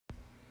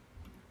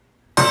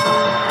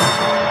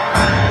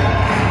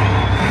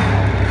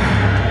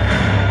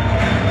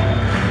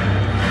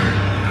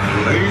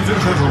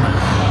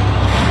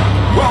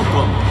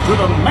Welcome to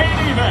the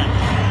main event.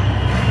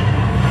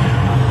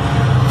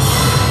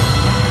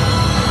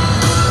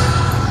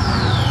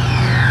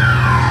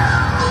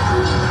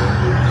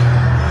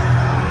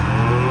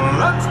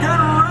 Let's get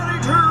ready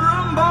to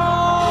rumble!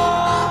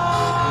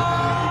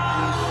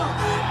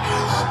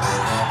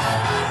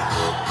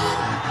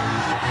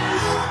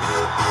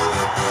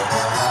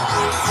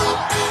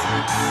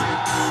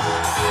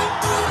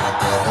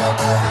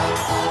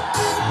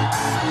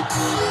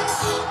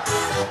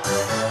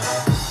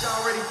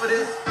 Y'all ready for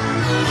this?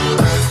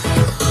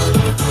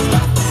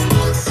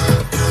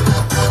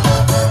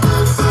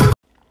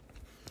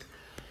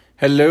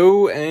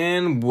 Hello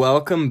and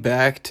welcome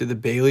back to the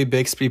Bailey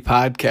Bixby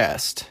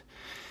podcast.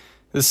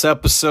 This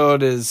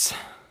episode is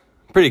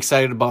pretty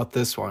excited about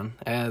this one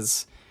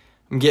as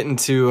I'm getting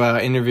to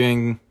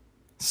interviewing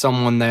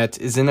someone that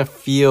is in a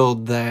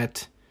field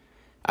that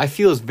I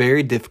feel is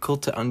very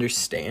difficult to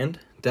understand.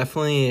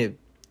 Definitely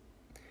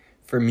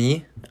for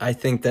me, I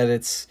think that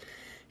it's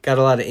got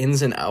a lot of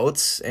ins and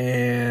outs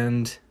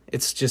and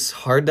it's just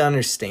hard to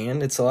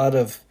understand. It's a lot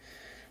of,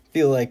 I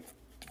feel like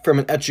from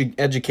an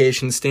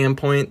education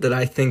standpoint that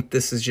I think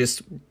this is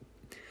just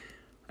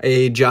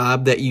a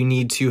job that you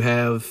need to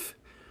have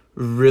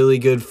really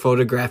good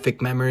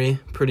photographic memory,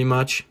 pretty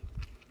much.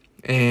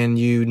 And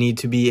you need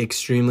to be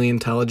extremely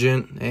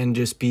intelligent and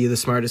just be the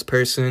smartest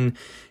person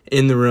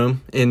in the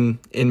room, in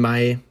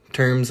my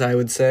terms, I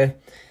would say.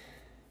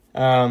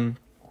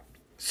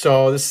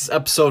 So this is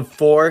episode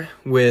 4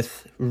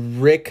 with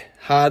Richard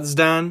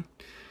Hodsdon,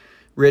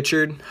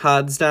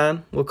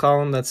 we'll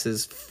call him. That's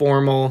his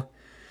formal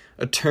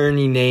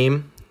attorney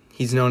name.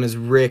 He's known as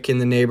Rick in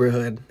the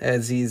neighborhood,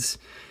 as he's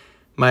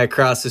my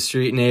across the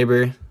street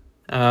neighbor.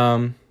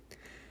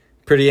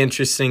 Pretty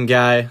interesting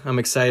guy. I'm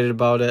excited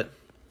about it.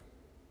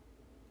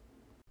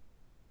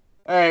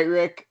 All right,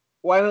 Rick,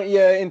 why don't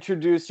you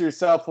introduce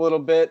yourself a little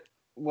bit?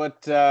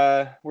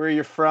 Where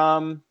you're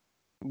from,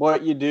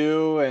 what you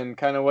do, and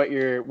kind of what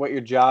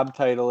your job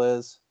title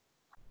is.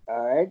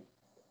 All right.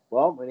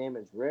 Well, my name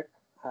is Rick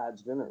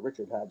Hodsdon, or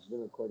Richard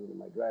Hodsdon, according to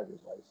my driver's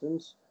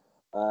license.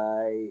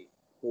 I,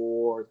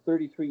 for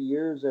 33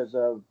 years as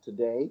of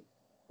today,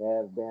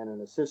 have been an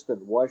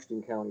assistant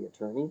Washington County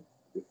attorney.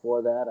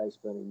 Before that, I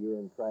spent a year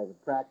in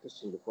private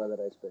practice, and before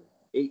that, I spent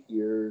 8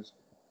 years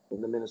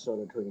in the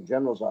Minnesota Attorney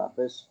General's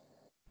office.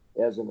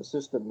 As an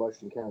assistant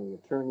Washington County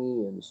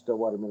attorney in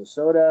Stillwater,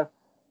 Minnesota,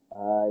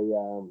 I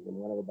am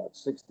one of about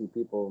 60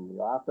 people in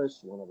the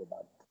office, one of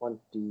about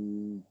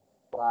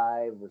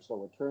 25 or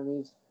so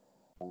attorneys.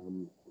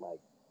 My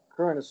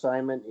current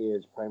assignment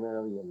is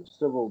primarily in the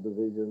civil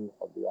division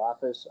of the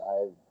office.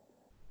 I've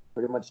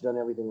pretty much done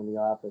everything in the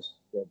office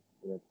that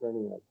an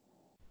attorney in a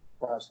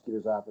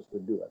prosecutor's office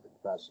would do. I've been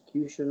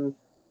prosecution,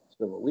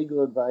 civil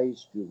legal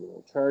advice,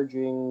 juvenile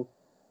charging,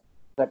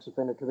 sex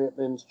offender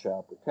commitments,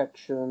 child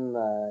protection,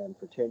 and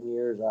for 10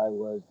 years I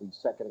was the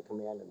second in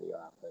command in the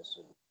office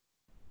and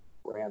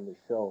ran the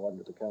show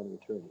under the county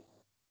attorney.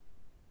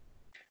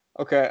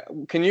 Okay,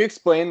 can you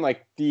explain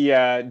like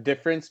the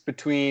difference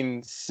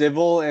between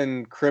civil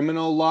and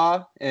criminal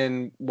law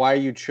and why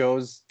you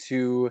chose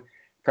to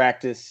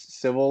practice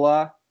civil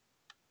law?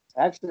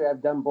 Actually,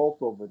 I've done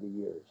both over the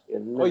years.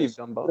 You've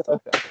done both?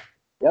 Okay.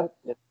 Yep.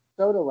 In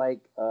Minnesota,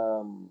 like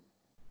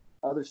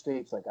other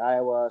states like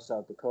Iowa,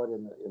 South Dakota,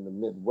 in the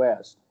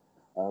Midwest,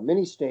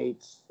 many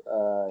states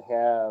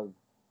have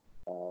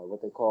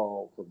what they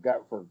call for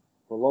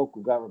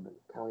local government,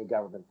 county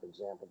government, for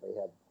example, they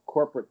have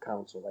corporate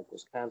counsel like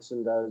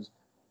Wisconsin does,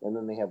 and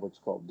then they have what's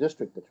called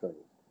district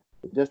attorney.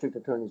 The district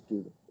attorneys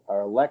are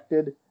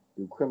elected,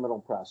 do criminal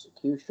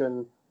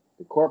prosecution.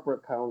 The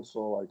corporate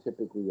counsel are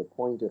typically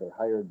appointed or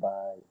hired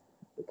by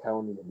the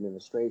county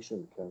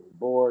administration, the county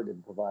board,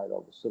 and provide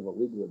all the civil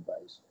legal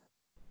advice.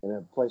 In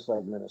a place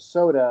like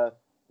Minnesota,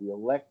 the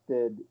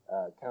elected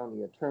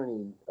county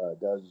attorney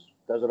does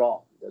it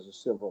all, does the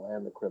civil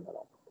and the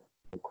criminal.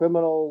 The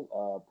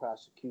criminal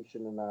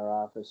prosecution in our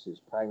office is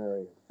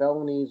primarily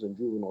felonies and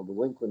juvenile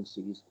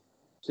delinquencies.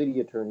 City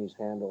attorneys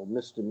handle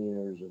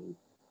misdemeanors and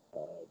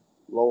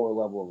lower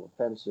level of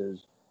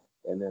offenses.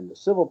 And then the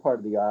civil part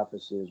of the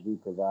office is we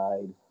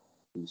provide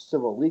the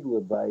civil legal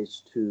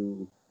advice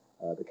to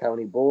the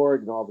county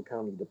board and all the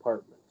county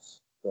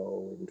departments.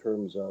 So in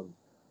terms of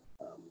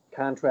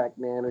contract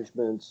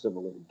management,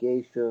 civil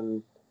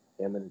litigation,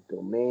 eminent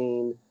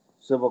domain,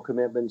 civil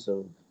commitments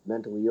of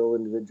mentally ill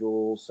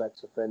individuals,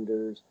 sex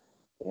offenders,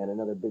 and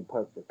another big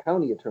part for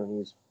county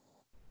attorneys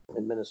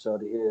in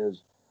Minnesota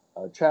is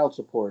child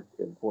support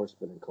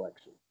enforcement and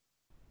collection.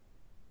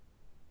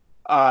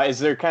 Is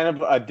there kind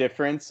of a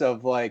difference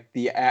of like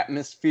the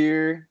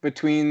atmosphere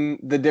between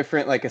the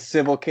different, like a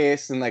civil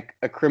case and like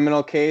a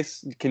criminal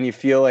case? Can you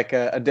feel like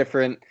a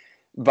different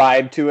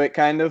vibe to it,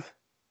 kind of?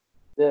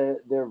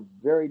 They're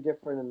very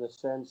different in the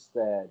sense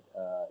that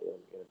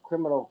in a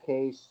criminal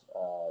case,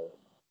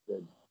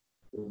 the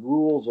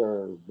rules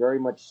are very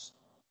much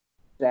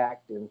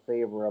stacked in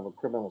favor of a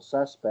criminal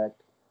suspect.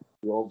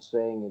 The old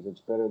saying is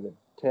it's better that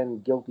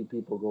 10 guilty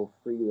people go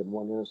free than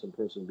one innocent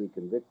person be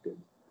convicted.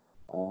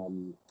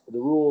 The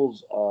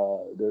rules,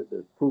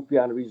 the proof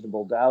beyond a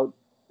reasonable doubt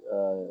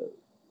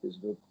is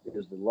the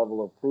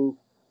level of proof.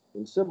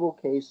 In civil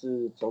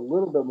cases, it's a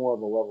little bit more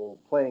of a level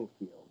playing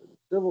field. In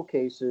civil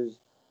cases,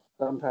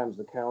 sometimes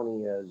the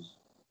county is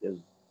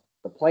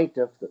the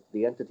plaintiff,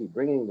 the entity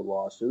bringing the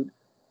lawsuit.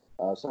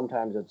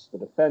 Sometimes it's the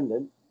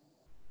defendant,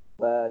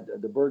 but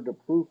the burden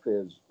of proof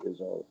is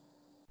a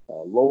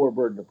lower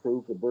burden of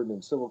proof. The burden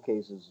in civil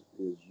cases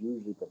is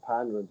usually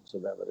preponderance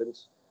of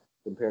evidence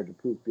compared to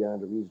proof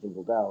beyond a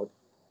reasonable doubt.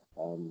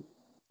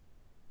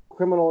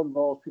 Criminal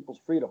involves people's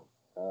freedom.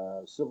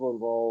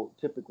 Civil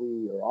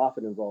typically or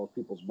often involves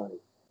people's money.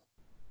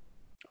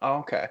 Oh,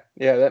 okay.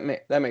 Yeah,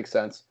 that makes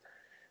sense.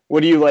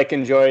 What do you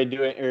enjoy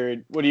doing,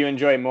 or what do you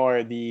enjoy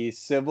more, the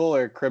civil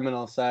or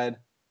criminal side?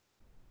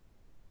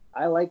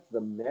 I like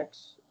the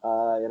mix,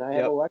 and I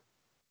have elected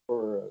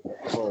for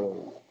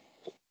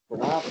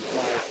an office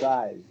my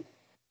size.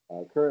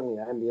 Currently,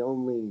 I'm the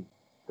only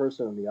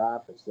person in the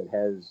office that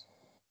has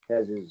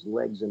his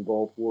legs in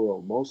both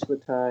worlds. Most of the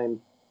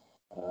time,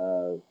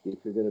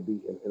 if you're going to be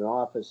in an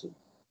office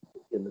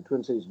in the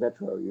Twin Cities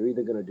Metro, you're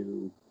either going to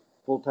do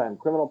full-time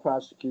criminal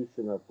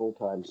prosecution or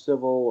full-time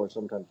civil or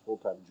sometimes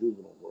full-time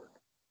juvenile work.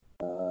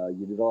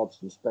 You develop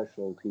some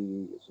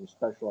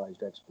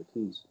specialized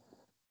expertise.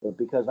 But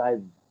because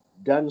I've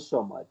done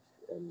so much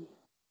and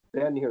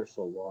been here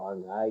so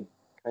long, I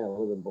kind of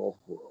live in both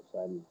worlds.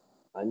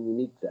 I'm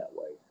unique that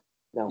way.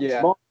 Now,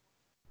 small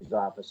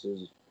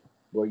offices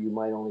where you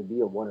might only be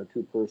a 1 or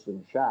 2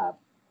 person shop,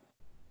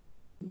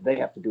 they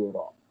have to do it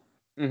all.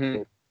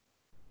 Mm-hmm.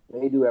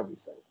 They do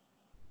everything.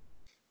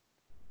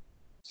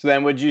 So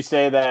then, would you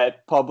say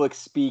that public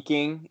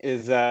speaking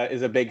is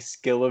a big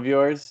skill of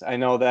yours? I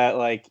know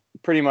that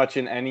pretty much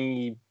in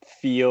any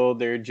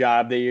field or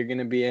job that you're going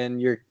to be in,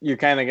 you're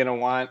kind of going to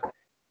want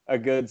a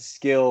good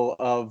skill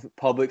of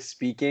public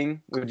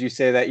speaking. Would you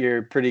say that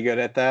you're pretty good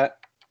at that?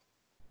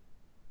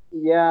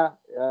 Yeah,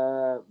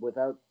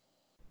 without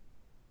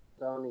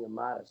sounding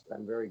immodest,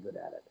 I'm very good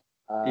at it.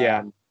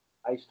 Yeah.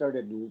 I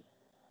started in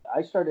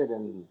I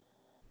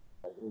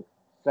think,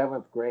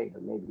 7th grade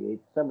or maybe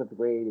 7th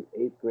grade,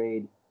 8th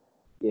grade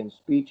in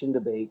speech and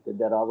debate. Did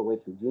that all the way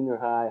through junior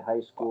high,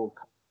 high school.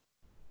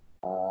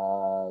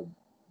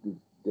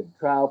 Did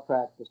trial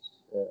practice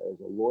as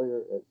a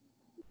lawyer,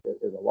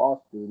 as a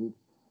law student.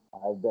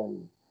 I've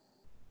been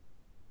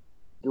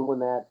doing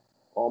that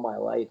all my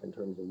life in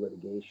terms of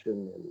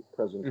litigation and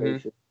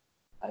presentation.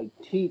 Mm-hmm. I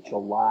teach a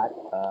lot.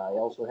 I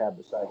also have,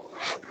 besides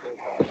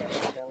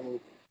county,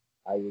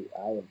 I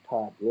have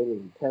taught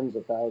literally tens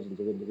of thousands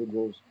of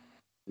individuals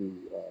through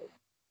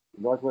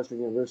Northwestern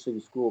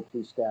University School of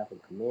Police Staff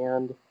and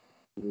Command,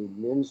 through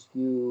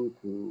MINSCU,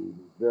 through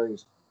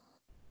various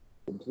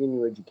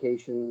continuing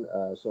education.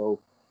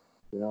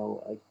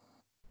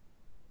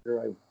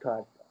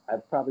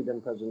 I've probably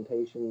done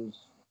presentations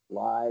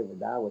live and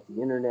now with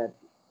the internet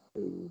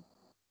to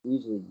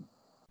easily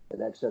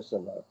in excess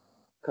of a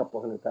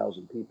couple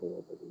 100,000 people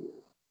over the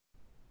years.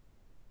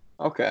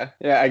 Okay.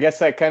 Yeah, I guess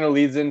that kind of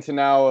leads into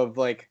now of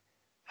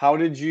how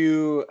did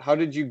you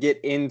get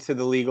into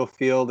the legal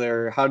field,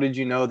 or how did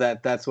you know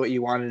that that's what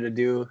you wanted to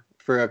do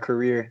for a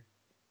career?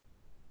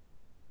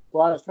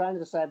 Well, I was trying to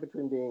decide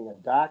between being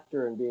a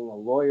doctor and being a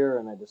lawyer,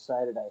 and I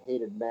decided I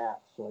hated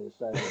math, so I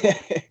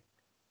decided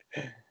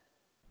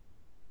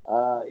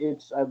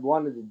I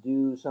wanted to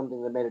do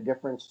something that made a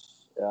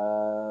difference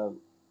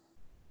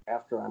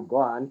after I'm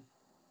gone,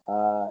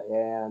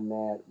 and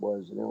that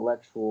was an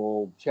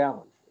intellectual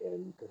challenge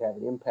and could have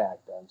an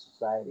impact on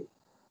society.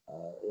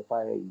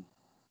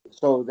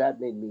 So that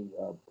made me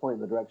point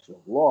in the direction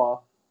of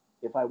law.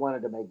 If I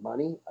wanted to make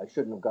money, I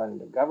shouldn't have gone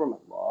into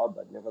government law,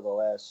 but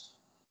nevertheless,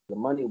 the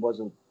money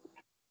wasn't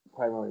the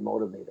primary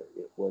motivator.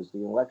 It was the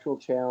intellectual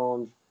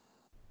challenge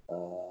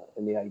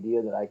and the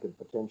idea that I could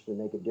potentially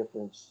make a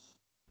difference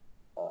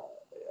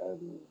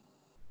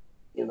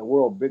in the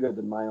world bigger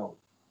than my own.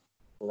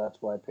 So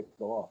that's why I picked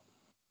the law.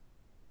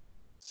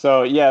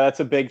 So yeah, that's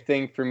a big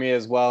thing for me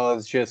as well,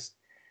 is just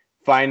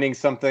finding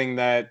something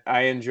that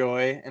I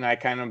enjoy. And I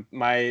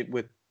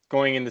with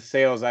going into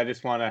sales, I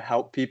just want to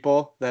help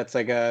people. That's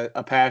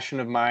a passion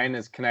of mine,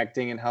 is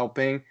connecting and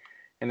helping.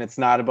 And it's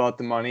not about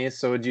the money.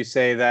 So would you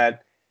say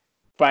that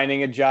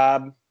finding a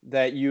job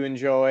that you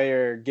enjoy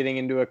or getting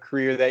into a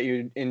career that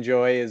you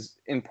enjoy is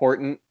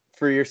important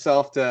for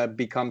yourself to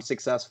become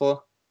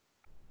successful?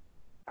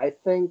 I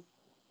think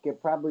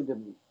it probably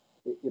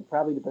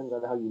depends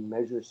on how you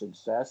measure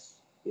success.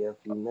 If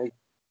you measure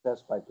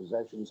success by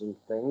possessions and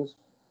things,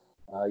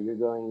 you're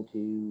going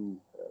to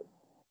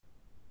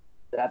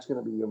that's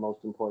going to be your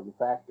most important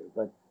factor.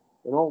 But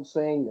an old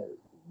saying that a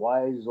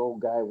wise old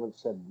guy once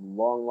said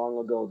long, long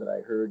ago that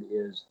I heard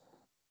is,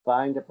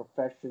 find a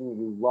profession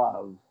you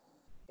love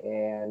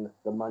and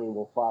the money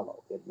will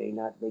follow. It may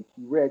not make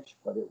you rich,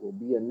 but it will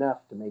be enough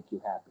to make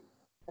you happy.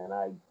 And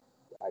I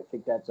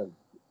think that's a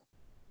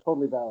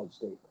totally valid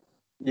statement.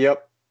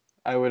 Yep,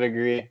 I would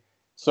agree.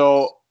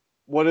 So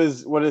what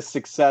does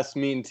success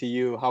mean to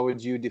you? How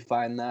would you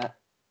define that?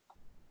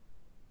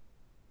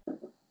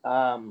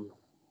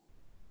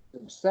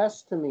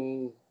 Success to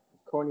me,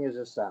 corny as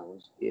it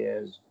sounds,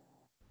 is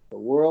the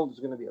world is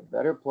going to be a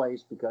better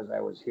place because I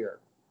was here.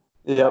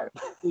 If I Yep.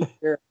 was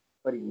here,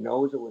 everybody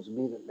knows it was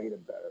me that made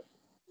it better.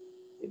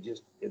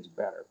 It's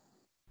better.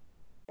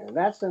 And in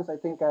that sense, I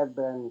think I've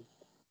been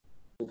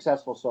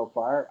successful so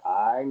far.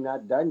 I'm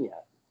not done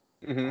yet.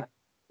 Hmm. I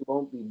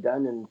won't be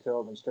done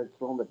until they start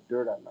throwing the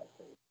dirt on my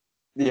face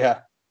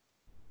Yeah.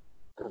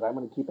 because I'm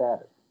going to keep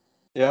at it.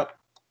 Yep.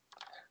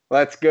 Well,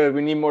 that's good.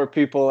 We need more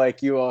people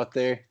like you out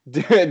there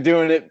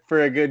doing it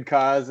for a good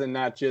cause and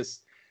not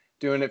just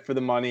doing it for the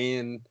money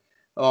and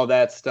all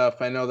that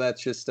stuff. I know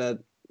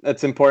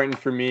that's important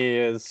for me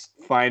is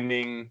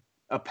finding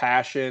a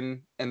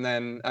passion, and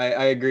then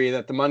I agree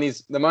that the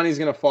money's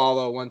gonna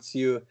follow once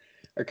you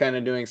are kind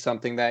of doing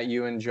something that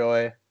you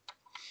enjoy.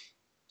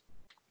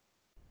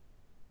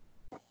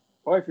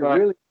 Or if you're But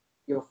really,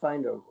 you'll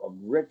find a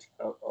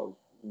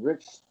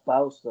rich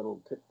spouse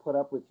that'll put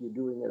up with you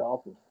doing it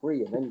all for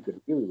free, and then you could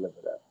really live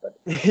it up. But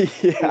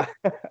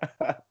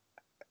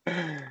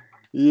yeah.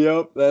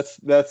 Yep,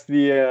 that's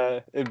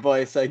the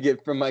advice I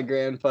get from my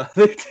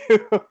grandfather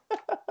too.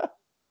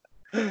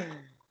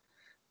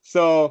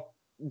 So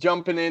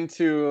jumping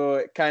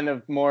into kind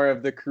of more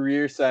of the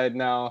career side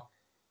now,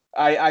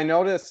 I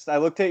noticed I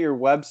looked at your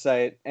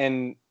website,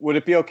 and would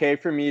it be okay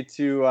for me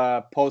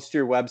to post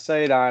your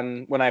website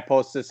on when I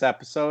post this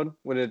episode?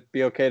 Would it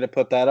be okay to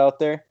put that out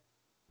there?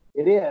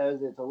 it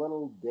is. It's a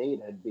little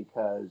dated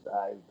because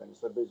I've been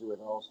so busy with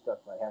all stuff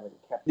I haven't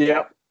kept it Yep.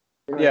 up.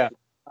 Yeah.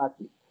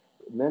 Interesting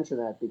to mention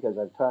that because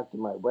I've talked to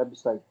my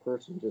website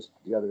person just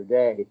the other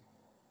day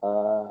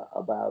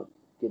about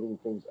getting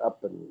things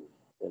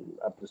and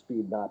up to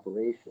speed and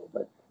operational.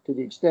 But to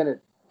the extent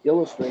it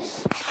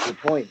illustrates your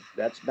point,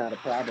 that's not a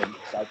problem.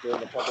 It's out there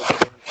in the public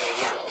domain for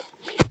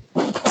a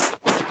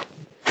reason.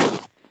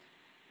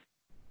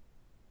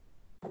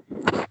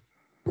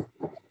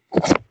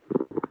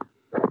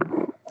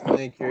 I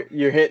think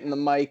you're hitting the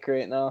mic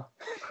right now.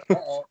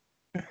 Uh-oh.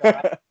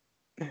 So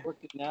I'm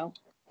working now.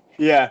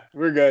 Yeah,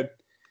 we're good.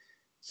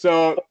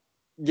 So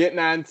getting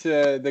on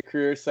to the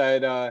career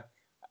side,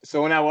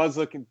 so when I was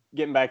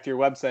getting back to your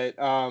website,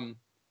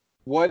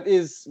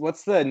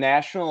 what's the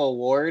national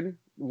award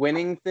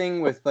winning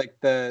thing with like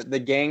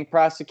the gang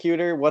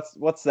prosecutor?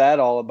 What's that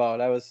all about?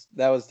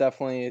 That was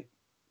definitely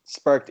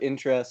sparked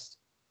interest.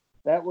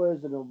 That was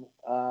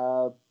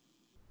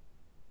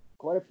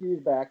quite a few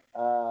years back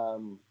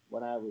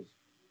when I was.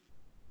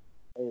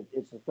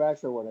 It's a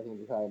Thrasher one I think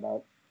you're talking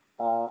about.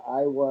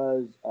 I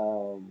was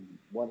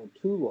one of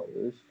two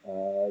lawyers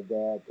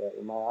that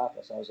in my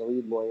office. I was a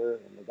lead lawyer,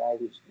 and the guy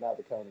who's now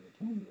the county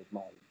attorney was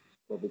my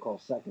what we call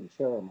second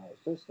chair, my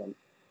assistant.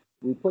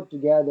 We put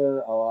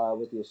together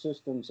with the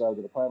assistance of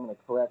the Department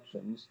of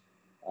Corrections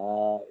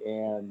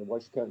and the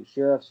Washington County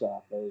Sheriff's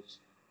Office.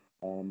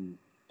 Um,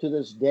 to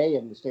this day,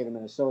 in the state of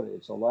Minnesota,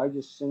 it's the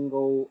largest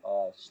single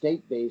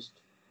state-based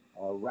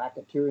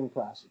racketeering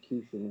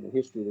prosecution in the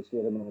history of the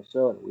state of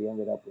Minnesota. We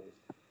ended up with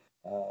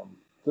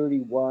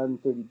 31,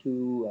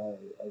 32,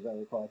 as I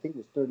recall, I think it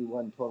was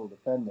 31 total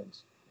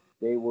defendants.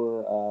 They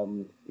were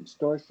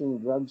extortion,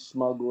 drug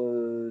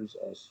smugglers,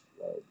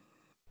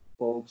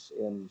 folks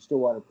in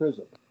Stillwater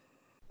Prison.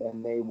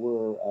 And they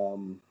were,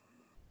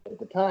 at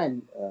the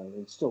time,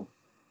 it's still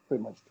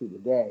pretty much true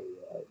today,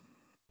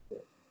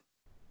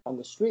 on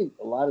the street,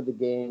 a lot of the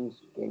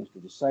gangster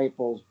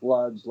disciples,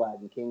 Bloods,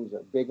 Latin Kings,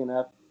 are big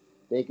enough.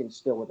 They can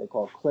still what they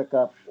call click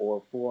up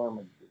or form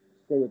and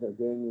stay with their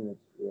gang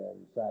units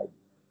inside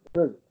the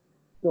prison.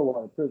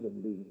 Stillwater Prison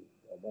being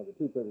one of the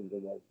two prisons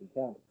in Washington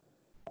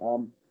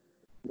County.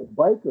 The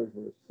bikers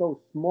were so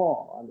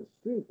small on the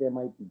street, they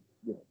might be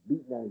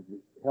beating on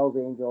Hell's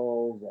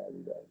Angels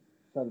and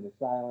Sons of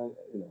Silence,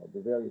 the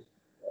various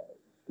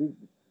street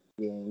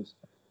gangs.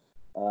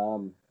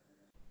 Um,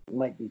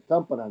 might be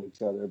thumping on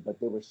each other, but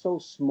they were so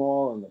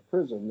small in the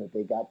prison that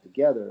they got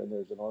together, and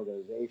there's an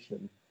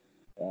organization.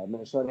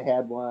 Minnesota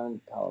had one,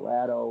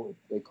 Colorado.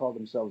 They call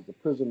themselves the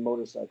Prison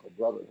Motorcycle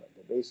Brotherhood.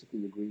 They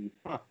basically agree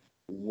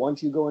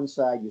once you go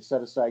inside, you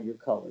set aside your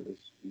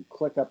colors, you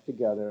click up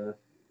together,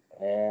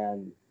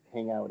 and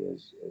hang out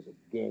as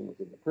a gang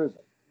within the prison.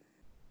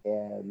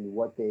 And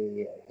what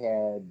they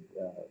had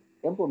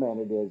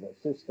implemented is a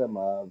system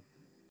of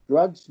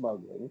drug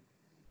smuggling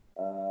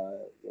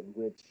in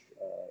which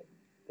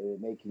they were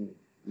making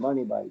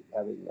money by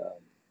having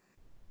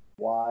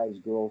wives,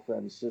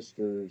 girlfriends,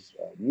 sisters,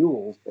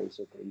 mules,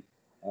 basically,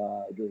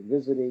 doing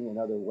visiting and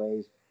other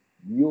ways,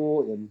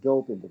 mule and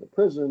dope into the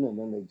prison, and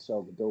then they'd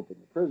sell the dope in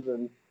the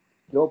prison.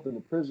 Dope in the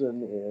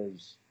prison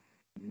is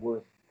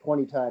worth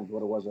 20 times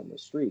what it was on the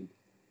street,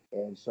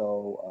 and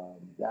so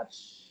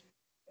that's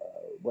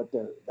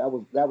that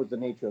was the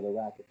nature of the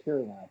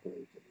racketeering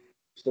operation.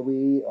 So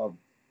we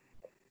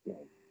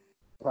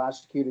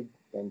prosecuted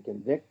and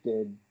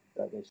convicted,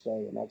 like I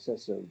say, in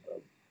excess of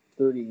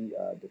 30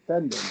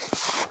 defendants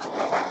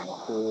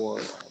for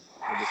this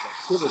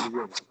activity.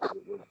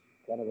 It was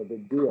kind of a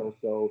big deal.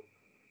 So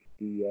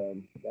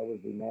that was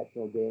the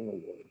National Gang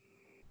Award.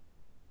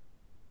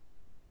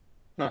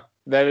 Huh.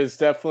 That is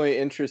definitely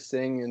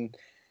interesting, and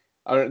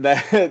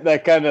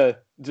that kind of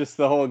just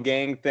the whole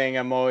gang thing.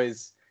 I'm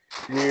always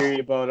weary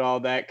about all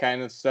that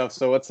kind of stuff.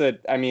 So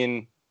I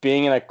mean,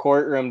 being in a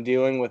courtroom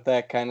dealing with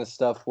that kind of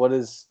stuff,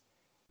 what's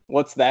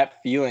that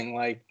feeling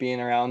like, being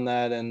around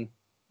that and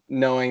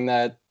knowing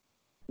that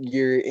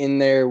you're in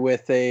there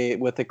with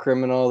a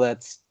criminal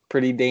that's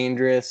pretty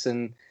dangerous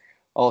and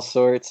all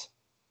sorts?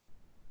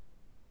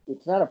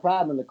 It's not a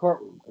problem in the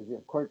courtroom because you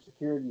have court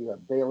security, you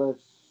have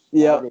bailiffs,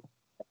 Yeah.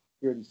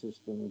 security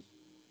systems.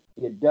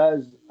 It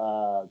does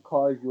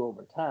cause you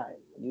over time.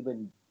 And you've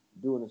been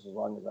doing this as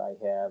long as I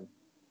have.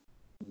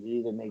 It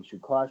either makes you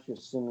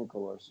cautious,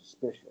 cynical, or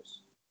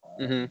suspicious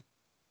Mm-hmm.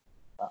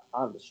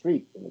 on the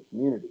street in the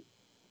community,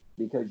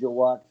 because you'll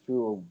walk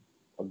through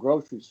a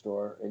grocery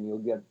store and you'll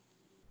get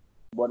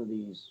one of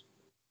these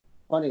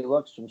funny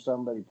looks from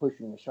somebody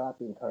pushing a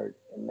shopping cart,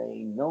 and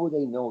they know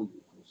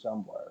you from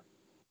somewhere.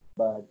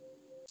 But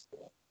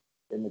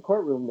in the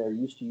courtroom, they're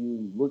used to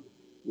you look.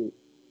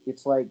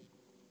 It's like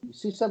you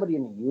see somebody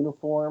in a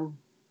uniform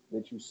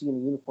that you see in a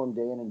uniform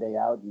day in and day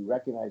out. You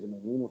recognize them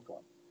in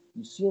uniform.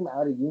 You see them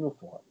out of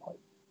uniform. Like,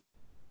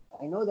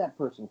 I know that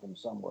person from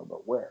somewhere,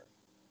 but where?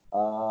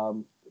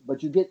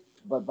 But you get.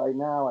 But by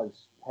now, I've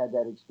had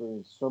that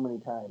experience so many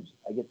times.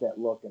 I get that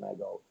look, and I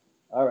go,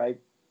 "All right,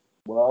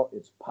 well,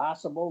 it's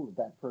possible that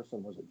that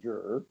person was a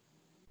juror.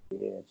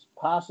 It's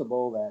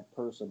possible that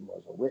person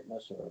was a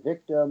witness or a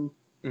victim,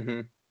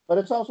 Mm-hmm. but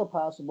it's also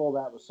possible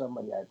that was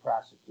somebody I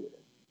prosecuted."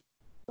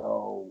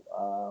 So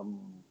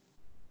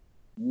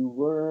you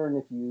learn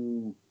if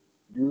you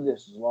do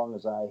this as long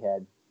as I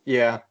had.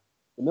 Yeah.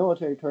 The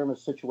military term is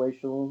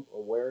situational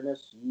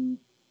awareness. You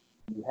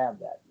have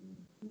that.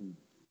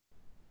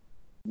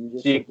 You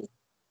just So you, simply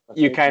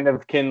you kind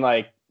of can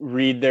like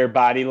read their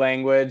body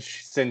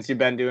language since you've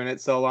been doing it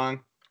so long.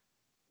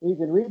 you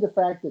can read the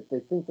fact that they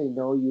think they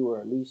know you, or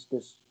at least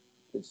this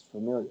it's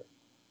familiar.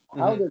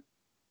 How Mm-hmm. does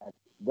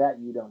that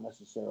you don't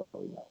necessarily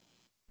know?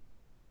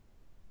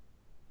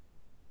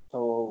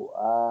 So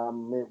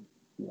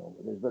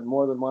there's been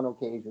more than one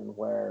occasion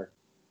where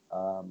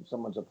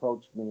someone's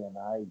approached me, and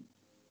I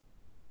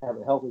have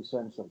a healthy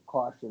sense of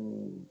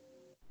caution.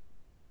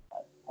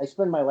 I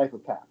spend my life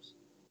with cops,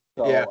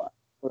 Yeah. so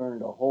I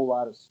learned a whole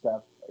lot of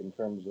stuff in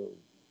terms of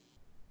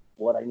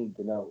what I need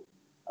to know.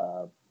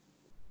 Uh,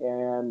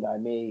 and I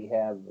may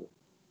have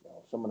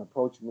someone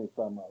approach me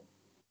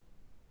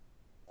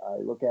I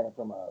look at it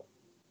from a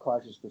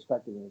cautious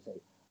perspective and say,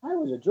 I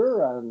was a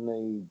juror on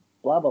the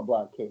blah blah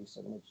blah case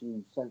in which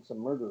you sent some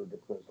murderer to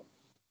prison.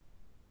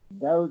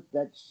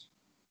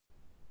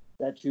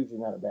 That's usually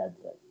not a bad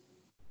thing.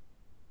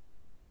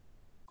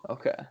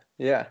 Okay.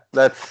 Yeah.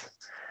 That's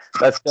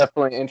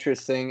definitely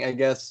interesting, I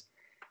guess.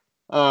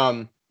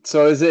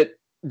 So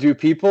do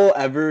people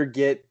ever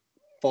get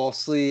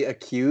falsely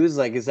accused?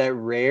 Like, is that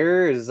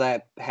rare? Does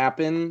that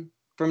happen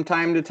from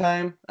time to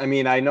time? I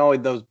mean, I know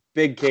in those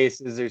big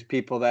cases, there's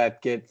people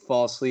that get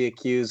falsely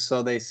accused,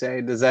 so they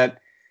say. Does that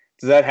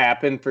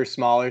happen for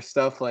smaller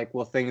stuff? Like,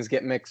 will things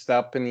get mixed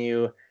up and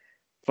you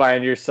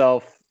find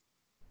yourself,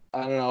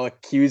 I don't know,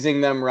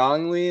 accusing them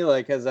wrongly?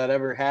 Like, has that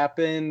ever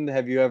happened?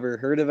 Have you ever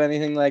heard of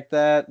anything like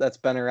that that's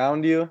been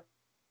around you?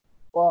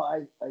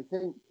 Well, I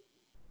think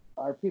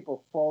are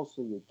people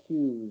falsely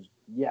accused?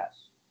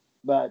 Yes,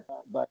 but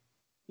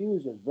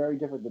accused is very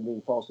different than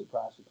being falsely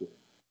prosecuted.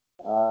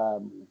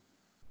 Um,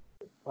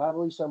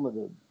 Probably some of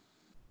the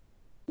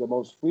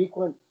most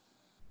frequent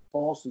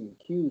falsely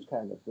accused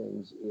kind of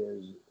things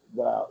is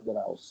that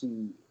I'll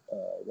see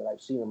that I've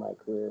seen in my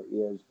career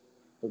is,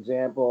 for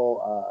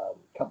example,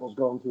 couples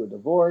going through a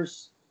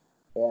divorce,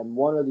 and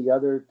one or the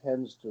other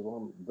tends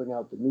to bring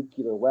out the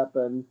nuclear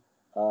weapon,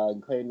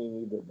 and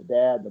claiming either the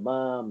dad, the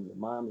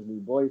mom's new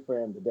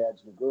boyfriend, the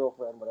dad's new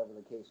girlfriend, whatever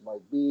the case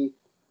might be,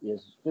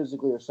 is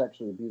physically or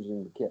sexually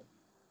abusing the kid.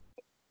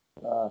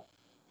 Uh,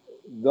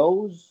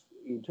 those,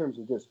 in terms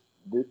of just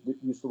the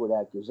use of the word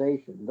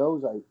accusation,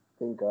 those I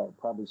think are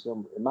probably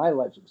some, in my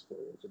life's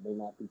experience, it may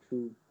not be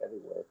true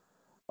everywhere,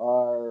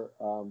 are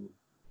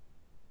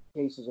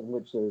cases in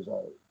which there's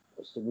a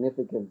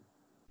significant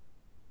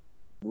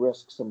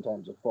risk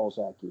sometimes of false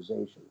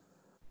accusation.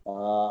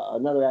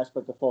 Another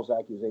aspect of false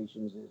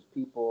accusations is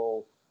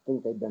people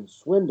think they've been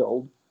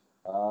swindled.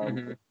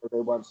 Mm-hmm.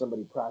 They want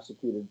somebody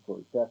prosecuted for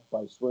theft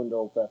by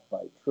swindle, theft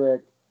by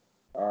trick,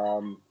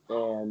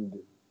 and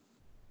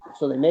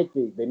so they make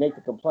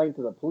the complaint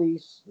to the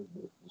police,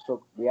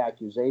 the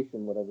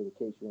accusation, whatever the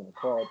case you want to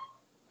call it,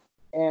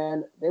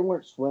 and they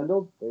weren't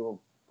swindled.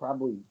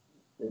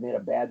 They made a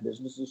bad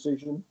business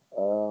decision,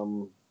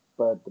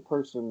 but the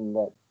person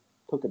that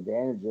took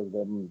advantage of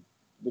them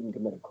didn't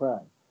commit a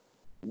crime.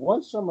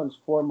 Once someone's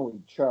formally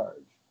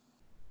charged,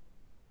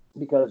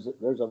 because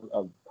there's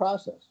a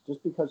process,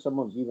 just because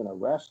someone's even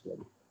arrested,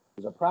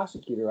 as a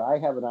prosecutor, I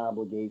have an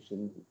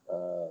obligation,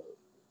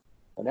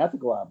 an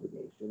ethical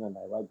obligation, and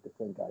I like to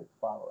think I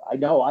follow it. I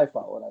know I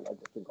follow it. I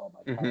like to think all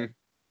my Mm-hmm. time.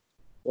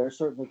 There are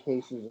certainly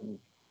cases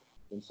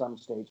in some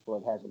states where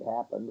it hasn't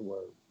happened,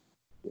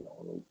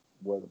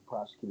 where the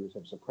prosecutors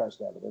have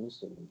suppressed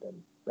evidence and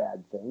done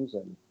bad things,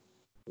 and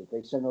If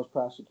they send those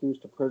prosecutors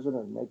to prison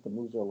and make them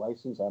lose their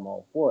license, I'm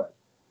all for it.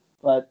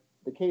 But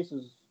the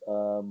cases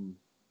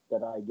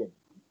that I get,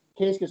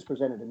 case gets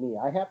presented to me,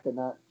 I have to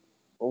not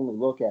only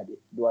look at it,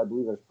 do I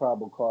believe there's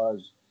probable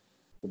cause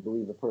to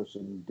believe the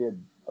person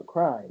did a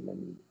crime,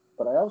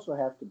 but I also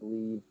have to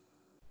believe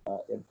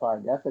and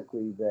find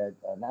ethically that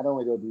not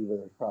only do I believe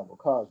there's probable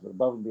cause, but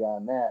above and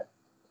beyond that,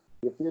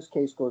 if this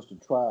case goes to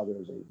trial,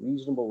 there's a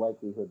reasonable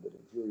likelihood that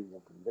a jury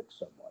will convict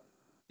someone.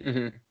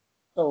 Mm-hmm.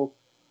 So,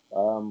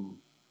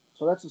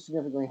 so that's a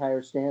significantly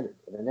higher standard.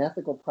 And an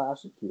ethical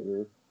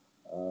prosecutor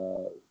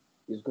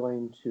is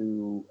going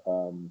to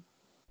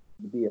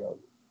be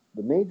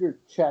the major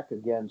check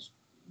against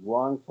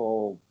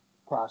wrongful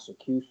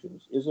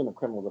prosecutions isn't a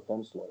criminal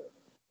defense lawyer.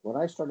 When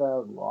I started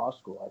out in law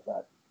school, I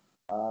thought,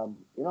 I'm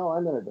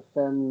going to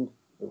defend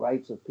the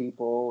rights of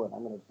people, and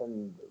I'm going to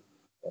defend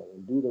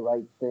and do the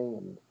right thing,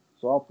 and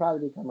so I'll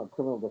probably become a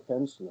criminal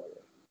defense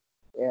lawyer.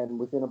 And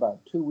within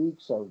about 2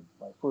 weeks of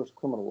my first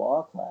criminal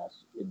law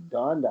class, it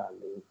dawned on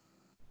me,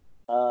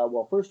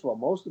 well, first of all,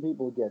 most of the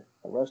people who get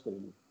arrested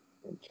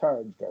and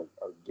charged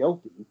are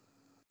guilty,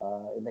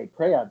 and they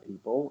prey on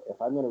people. If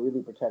I'm going to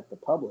really protect the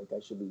public, I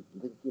should be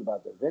thinking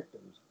about the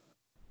victims.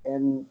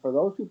 And for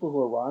those people who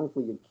are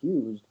wrongfully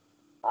accused,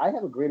 I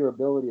have a greater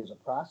ability as a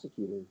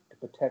prosecutor to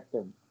protect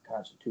their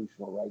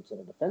constitutional rights than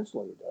a defense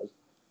lawyer does,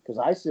 because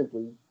I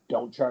simply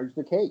don't charge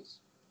the case.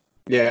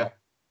 Yeah.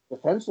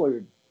 Defense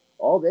lawyer,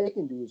 all they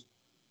can do is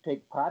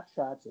take pot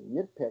shots and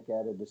nitpick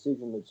at a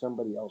decision that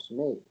somebody else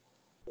made.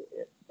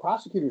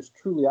 Prosecutors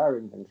truly are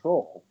in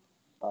control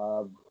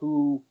of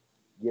who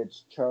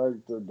gets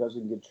charged or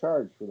doesn't get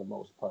charged for the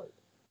most part.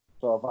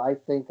 So if I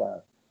think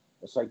a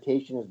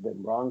citation has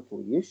been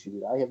wrongfully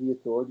issued, I have the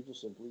authority to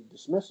simply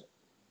dismiss it.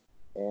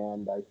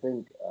 And I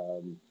think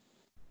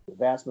the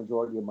vast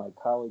majority of my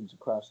colleagues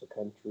across the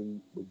country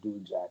would do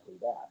exactly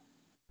that.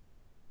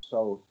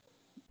 So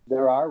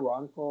there are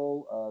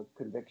wrongful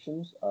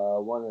convictions.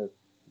 One of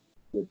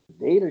the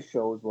data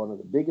shows one of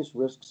the biggest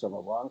risks of a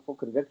wrongful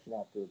conviction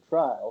after a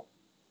trial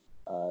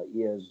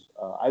is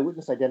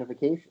eyewitness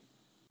identification.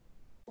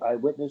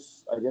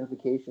 Eyewitness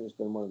identification has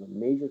been one of the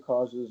major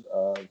causes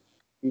of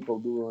people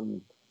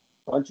doing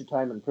a bunch of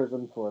time in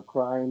prison for a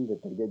crime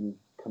that they didn't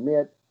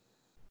commit.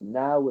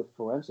 Now, with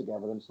forensic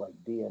evidence like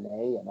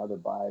DNA and other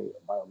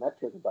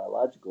biometric and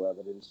biological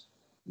evidence,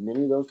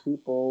 many of those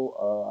people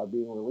are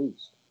being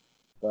released.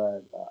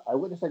 But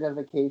eyewitness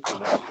identification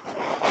is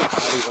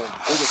probably the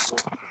biggest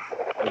risk.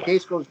 When the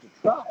case goes to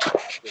trial, after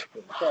it's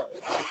been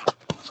charged,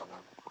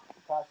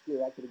 the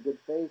prosecutor acted in good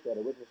faith, and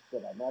a witness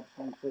said, I'm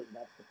absolutely certain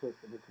that's the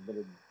person who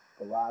committed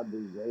the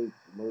robbery, rape,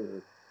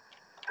 murder.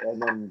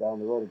 And then down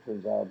the road, it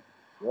turns out,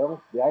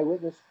 well, the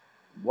eyewitness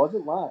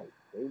wasn't lying.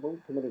 They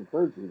weren't committing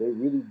perjury. They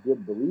really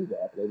did believe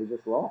that. They were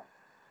just wrong.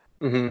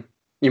 Mm-hmm.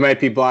 You might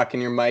be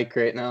blocking your mic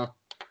right now.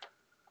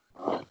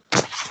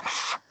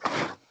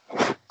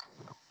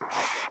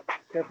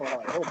 Careful how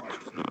I hold my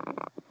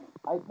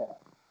iPad.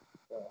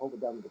 Hold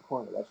it down to the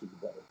corner. That should be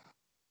better.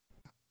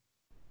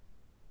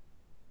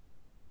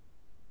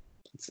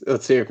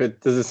 Let's see if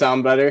does it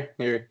sound better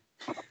here.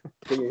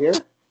 Can you hear?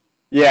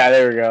 Yeah,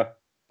 there we go.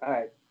 All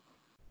right.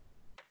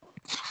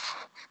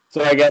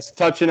 So I guess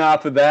touching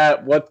off of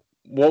that, what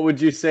would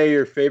you say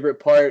your favorite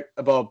part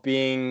about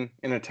being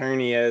an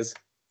attorney is?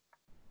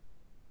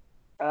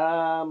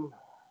 The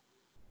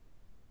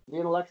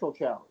intellectual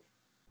challenge,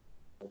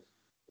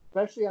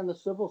 especially on the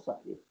civil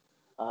side.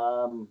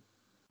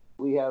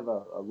 We have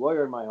a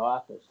lawyer in my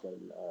office,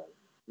 and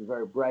she's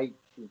very bright.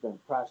 She's been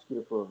a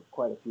prosecutor for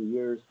quite a few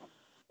years,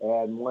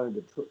 and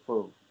wanted to,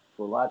 for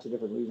lots of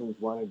different reasons,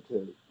 wanted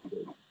to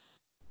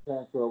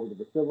transfer over to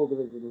the civil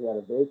division. We had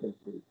a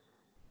vacancy,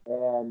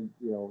 and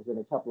within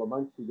a couple of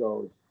months, she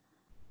goes,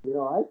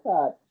 I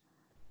thought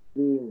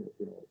being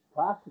a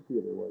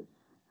prosecutor was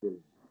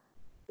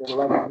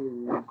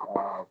intellectually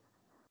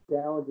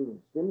challenging and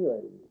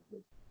stimulating.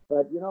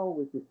 But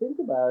if you think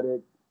about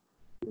it,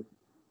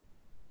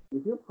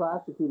 if you're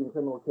prosecuting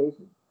criminal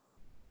cases,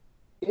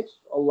 it's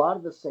a lot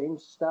of the same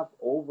stuff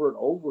over and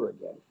over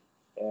again.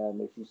 And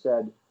as you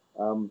said,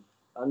 on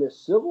the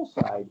civil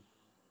side,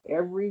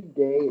 every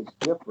day is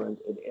different,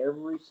 and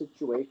every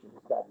situation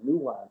has got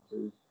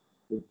nuances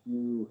that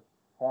you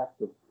have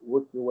to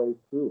work your way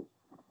through.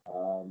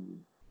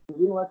 The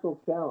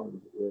intellectual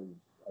challenge is,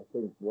 I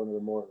think, one of the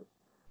more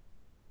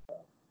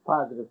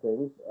positive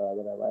things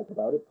that I like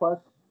about it. Plus,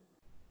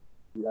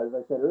 as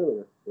I said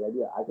earlier, the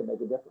idea I can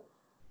make a difference.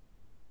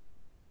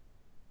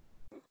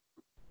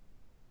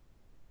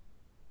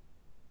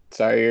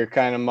 Sorry, you're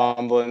kind of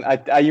mumbling.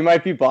 You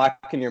might be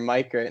blocking your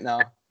mic right now.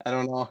 I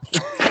don't know.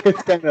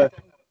 It's kind of.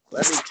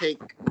 Let me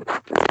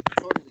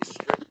totally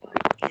strip my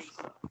case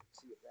off and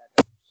see if that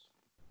helps.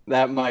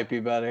 That might be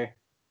better.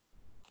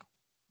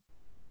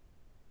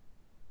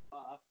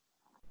 All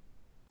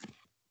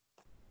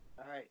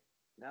right.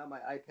 Now my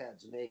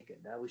iPad's naked.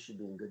 Now we should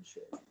be in good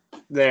shape.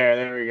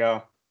 There we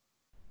go.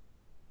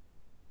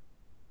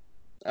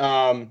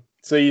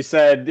 So you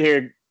said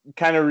here,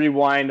 kind of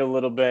rewind a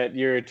little bit.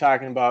 You're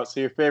talking about, so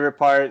your favorite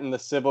part in the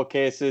civil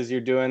cases,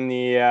 you're doing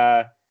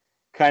the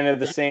kind of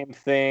the same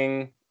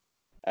thing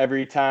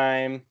every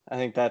time. I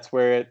think that's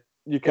where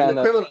you In kind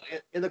the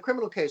of.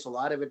 criminal case, a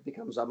lot of it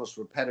becomes almost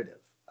repetitive.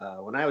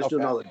 When I was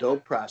doing Okay. all the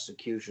dope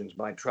prosecutions,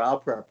 my trial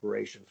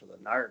preparation for the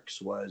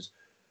narcs was,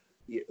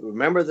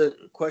 remember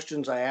the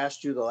questions I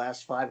asked you the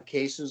last 5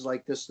 cases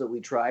like this that we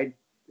tried,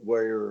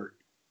 where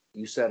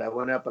you said I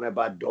went up and I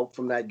bought dope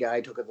from that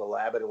guy, took it to the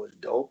lab, and it was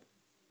dope.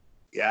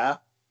 Yeah,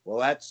 well,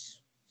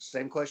 that's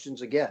same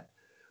questions again.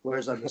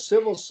 Whereas on the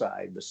civil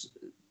side,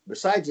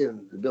 besides the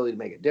ability to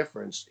make a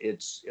difference,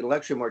 it's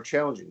intellectually more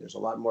challenging. There's a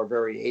lot more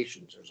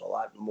variations. There's a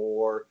lot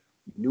more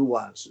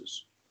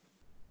nuances.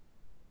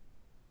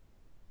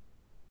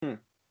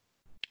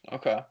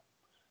 Okay.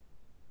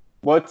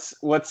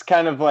 What's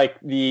kind of like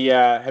the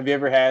have you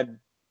ever had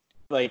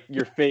like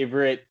your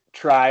favorite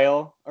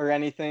trial or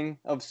anything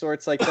of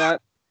sorts like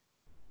that?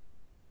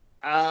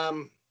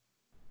 Um,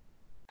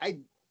 I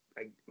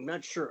I'm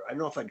not sure. I don't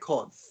know if I'd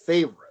call it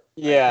favorite.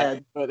 Yeah,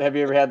 but have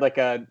you ever had like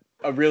a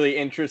really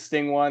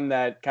interesting one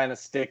that kind of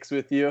sticks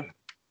with you?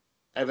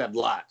 I've had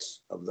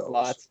lots of those.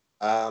 Lots.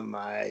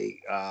 I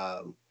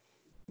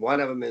One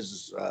of them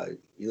is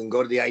you can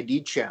go to the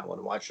ID channel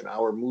and watch an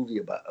hour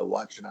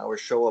watch an hour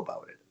show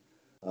about it.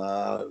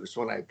 It was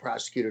when I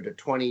prosecuted a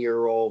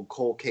 20-year-old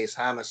cold case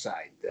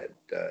homicide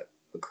that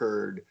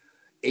occurred.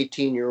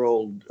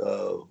 18-year-old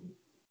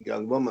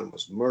young woman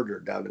was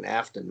murdered down in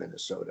Afton,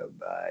 Minnesota,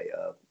 by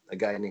a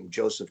guy named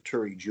Joseph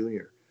Turry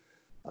Jr.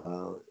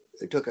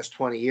 It took us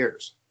 20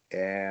 years,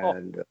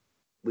 and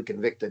we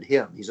convicted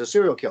him. He's a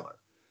serial killer.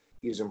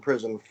 He's in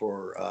prison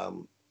for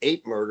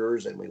 8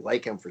 murders, and we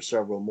like him for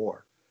several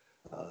more.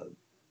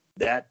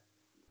 That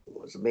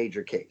was a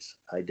major case.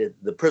 I did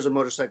the Prison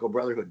Motorcycle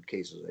Brotherhood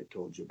cases I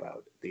told you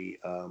about.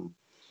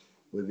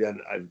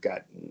 I've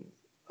gotten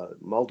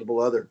multiple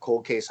other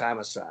cold case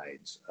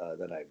homicides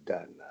that I've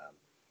done.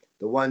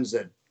 The ones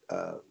that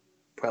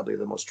probably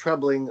the most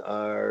troubling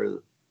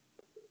are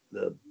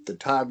the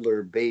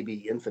toddler,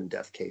 baby, infant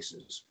death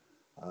cases.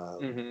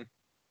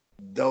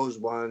 Those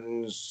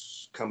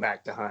ones come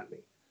back to haunt me.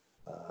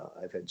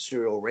 I've had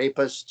serial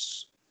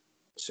rapists,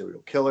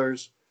 serial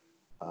killers.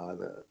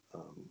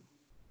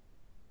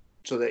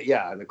 So that,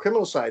 yeah, on the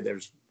criminal side,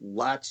 there's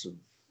lots of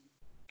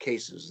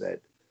cases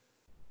that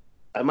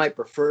I might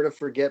prefer to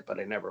forget, but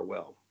I never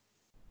will.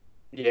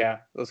 Yeah,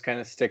 those kind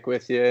of stick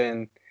with you,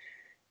 and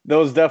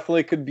those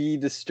definitely could be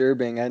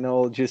disturbing. I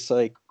know, just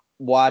like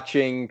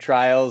watching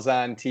trials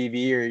on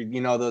TV or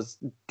those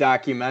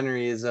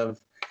documentaries of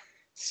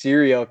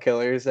serial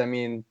killers. I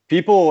mean,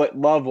 people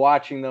love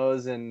watching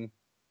those and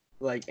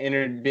like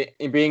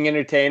being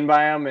entertained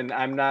by them, and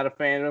I'm not a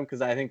fan of them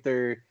because I think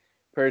they're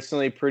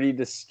personally pretty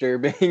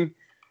disturbing.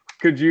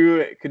 Could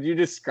you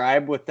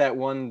describe what that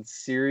one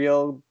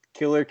serial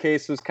killer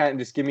case was?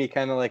 Just give me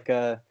kind of like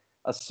a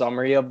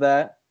summary of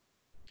that.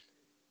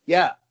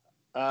 Yeah,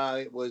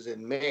 it was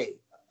in May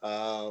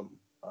of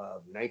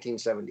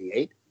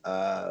 1978.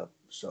 Marla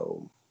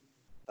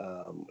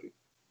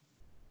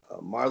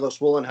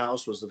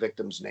Swollenhaus was the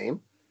victim's name.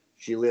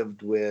 She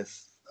lived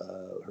with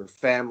her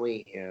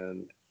family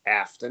in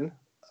Afton.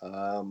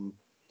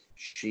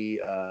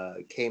 She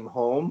came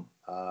home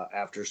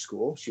after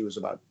school. She was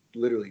about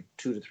literally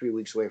 2 to 3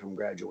 weeks away from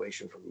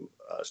graduation from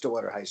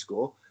Stillwater High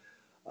School.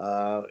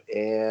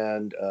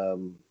 And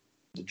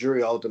the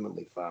jury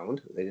ultimately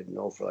found, they didn't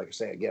know for, like I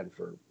say, again,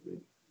 for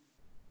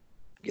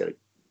get a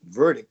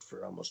verdict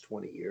for almost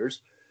 20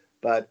 years,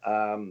 but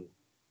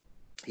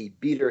he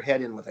beat her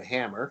head in with a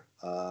hammer,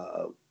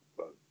 a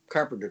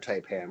carpenter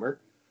type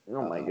hammer.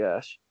 Oh my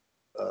gosh.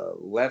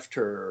 Left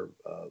her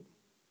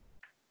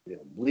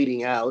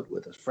bleeding out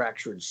with a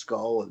fractured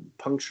skull and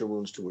puncture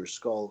wounds to her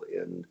skull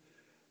in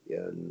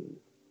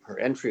her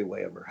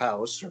entryway of her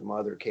house. Her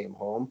mother came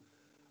home,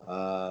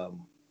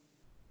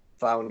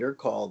 found her,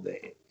 called the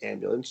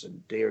ambulance. A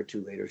day or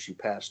two later, she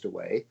passed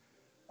away.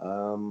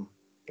 And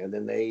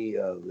then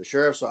the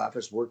sheriff's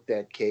office worked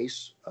that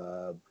case,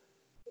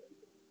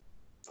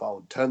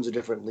 followed tons of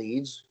different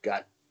leads,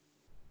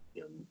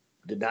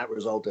 did not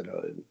result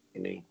in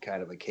any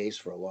kind of a case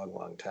for a long,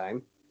 long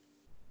time.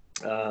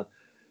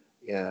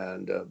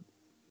 And a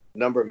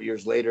number of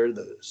years later,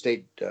 the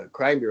State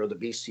Crime Bureau, the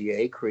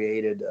BCA,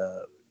 created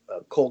a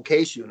cold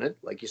case unit,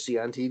 like you see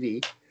on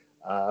TV.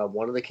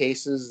 One of the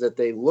cases that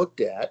they looked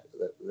at,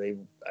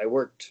 I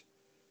worked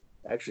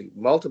actually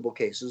multiple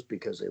cases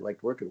because they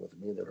liked working with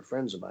me. They were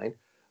friends of mine.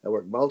 I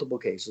worked multiple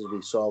cases.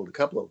 We solved a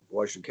couple of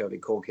Washington County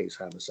cold case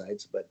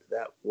homicides, but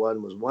that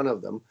one was one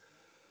of them.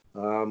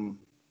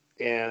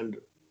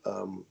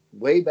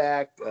 Way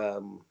back,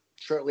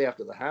 shortly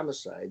after the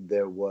homicide,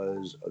 there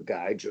was a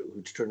guy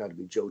who turned out to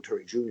be Joe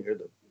Turry Jr.,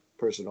 the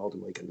person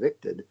ultimately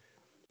convicted.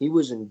 He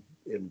was in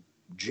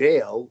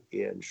jail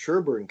in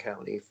Sherburne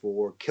County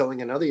for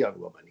killing another young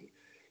woman.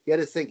 He had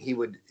to think he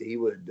would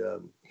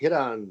hit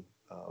on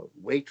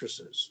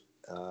waitresses,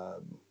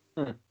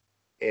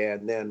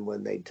 and then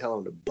when they'd tell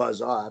him to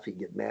buzz off, he'd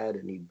get mad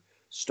and he'd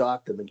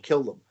stalk them and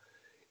kill them.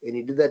 And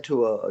he did that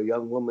to a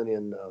young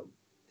woman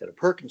at a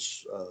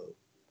Perkins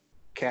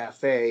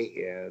cafe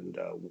in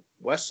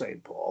West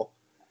St. Paul.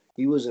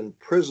 he was in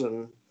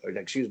prison, or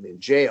excuse me, in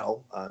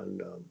jail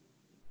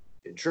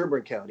in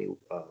Sherburne County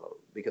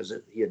because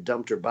he had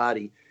dumped her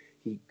body.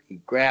 He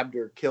grabbed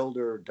her, killed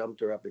her,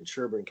 dumped her up in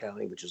Sherburne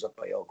County, which is up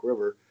by Elk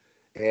River.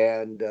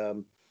 And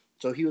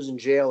so he was in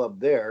jail up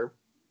there.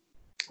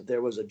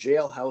 There was a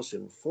jailhouse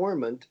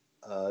informant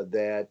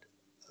that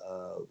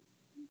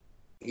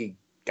he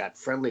got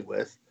friendly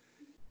with,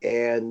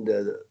 and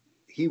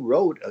he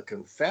wrote a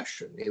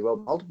confession. He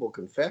wrote multiple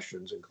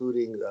confessions,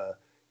 including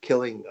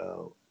killing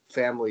a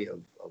family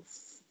of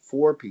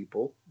 4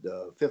 people.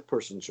 The 5th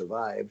person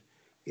survived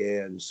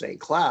in St.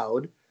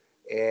 Cloud,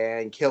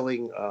 and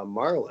killing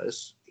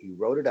Marlis. He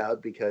wrote it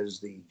out because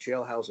the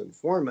jailhouse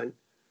informant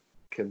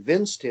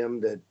convinced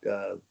him that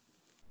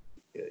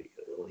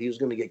he was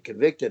going to get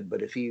convicted,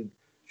 but if he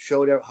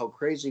showed out how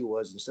crazy he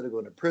was, instead of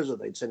going to prison,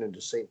 they'd send him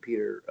to St.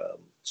 Peter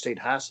State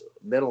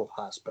Mental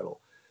Hospital.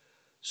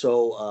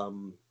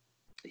 So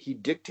he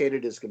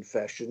dictated his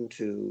confession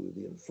to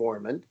the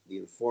informant. The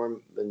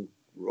informant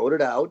wrote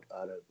it out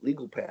on a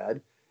legal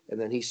pad, and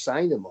then he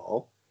signed them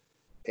all.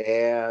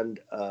 And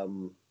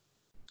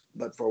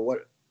but for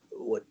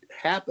what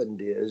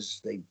happened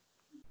is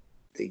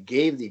they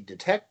gave the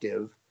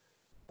detective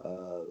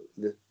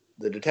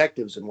the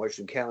detectives in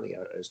Washington County,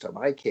 as to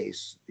my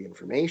case, the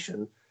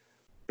information,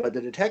 but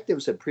the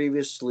detectives had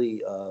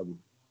previously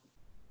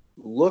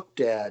looked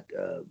at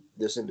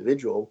this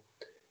individual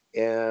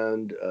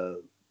and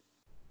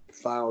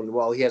found,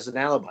 well, he has an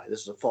alibi.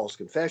 This is a false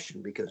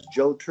confession because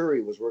Joe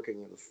Turry was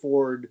working in the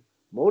Ford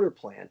motor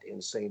plant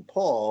in St.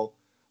 Paul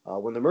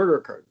when the murder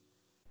occurred.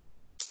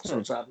 So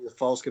it's obviously a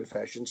false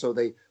confession. So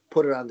they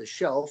put it on the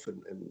shelf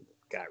and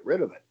got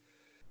rid of it.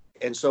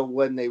 And so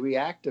when they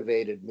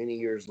reactivated many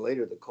years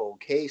later the cold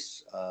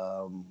case,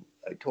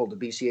 I told the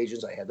BC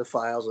agents I had the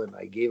files, and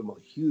I gave them a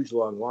huge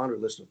long laundry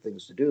list of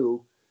things to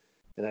do.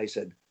 And I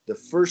said, the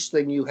first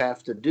thing you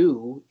have to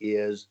do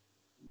is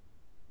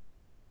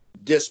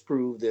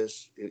disprove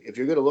this. If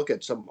you're going to look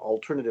at some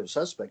alternative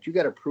suspect, you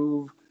got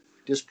to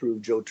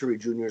disprove Joe Turry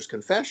Jr.'s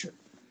confession.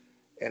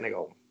 And I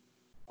go,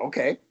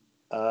 okay.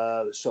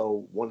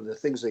 So one of the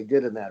things they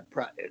did in that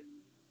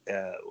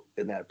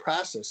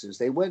process is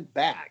they went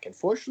back, and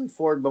fortunately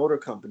Ford Motor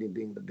Company,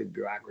 being the big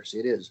bureaucracy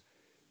it is,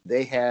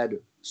 they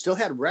still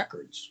had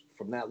records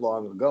from that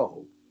long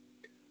ago.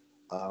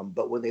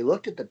 But when they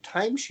looked at the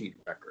timesheet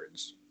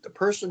records, the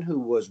person who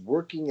was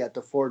working at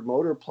the Ford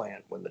Motor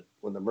plant when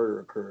the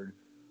murder occurred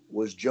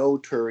was Joe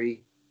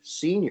Turry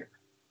Sr.,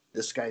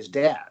 this guy's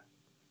dad.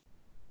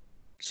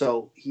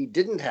 So he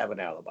didn't have an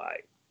alibi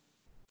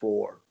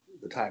for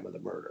the time of the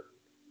murder.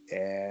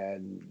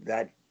 And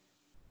that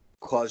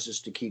caused us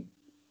to keep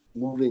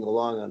moving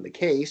along on the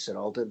case, and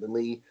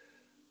ultimately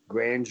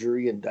grand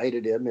jury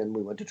indicted him, and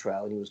we went to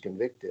trial, and he was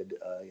convicted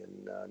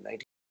in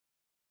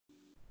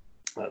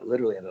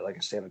literally, like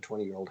I said, a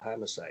 20-year-old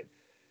homicide.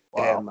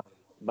 Wow. And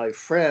my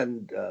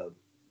friend,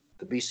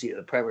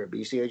 the primary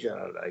BC agent,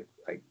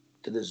 I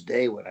to this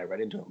day, when I run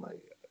into him,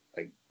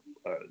 I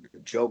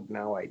joke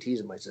now, I tease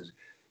him, I says,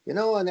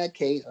 on that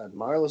case, on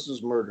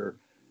Marlis's murder,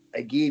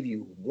 I gave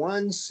you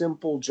one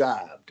simple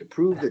job to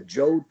prove that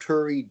Joe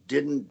Turry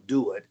didn't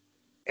do it,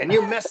 and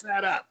you messed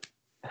that up.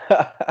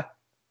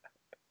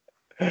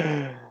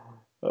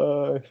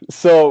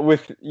 So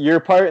with your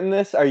part in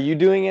this, are you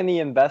doing any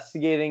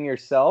investigating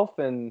yourself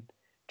and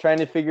trying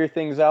to figure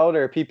things out,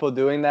 or are people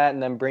doing that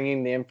and then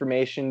bringing the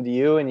information to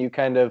you and you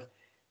kind of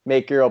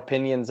make your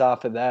opinions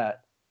off of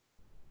that?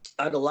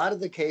 On a lot of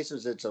the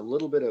cases, it's a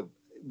little bit of,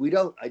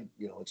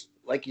 it's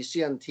like you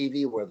see on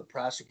TV where the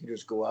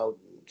prosecutors go out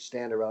and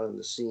stand around in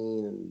the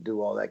scene and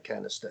do all that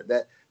kind of stuff.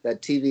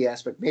 That TV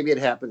aspect, maybe it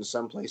happens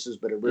some places,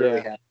 but it rarely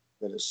happens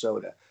in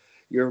Minnesota.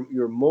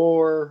 You're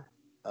more,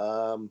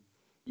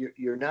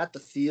 you're not the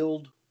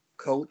field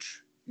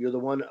coach. You're the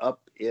one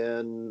up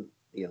in,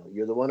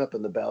 you're the one up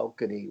in the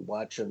balcony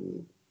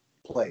watching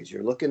plays.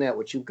 You're looking at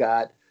what you've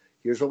got.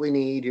 Here's what we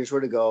need. Here's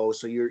where to go.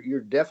 So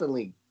you're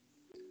definitely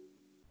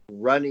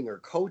running or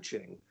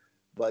coaching,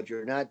 but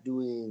you're not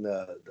doing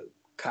the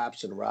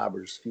cops and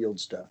robbers field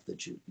stuff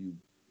that you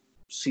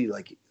see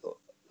like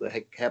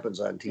that happens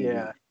on TV.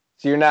 Yeah.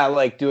 So you're not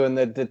like doing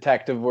the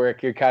detective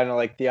work. You're kind of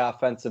like the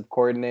offensive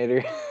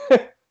coordinator.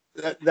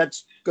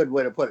 That's a good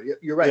way to put it.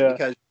 You're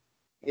right,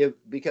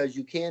 because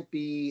you can't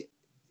be.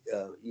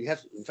 You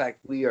have to, in fact,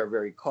 we are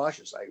very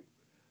cautious.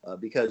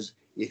 Because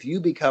if you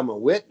become a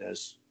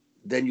witness,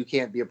 then you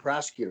can't be a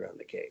prosecutor on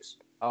the case.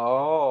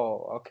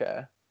 Oh,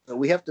 okay. So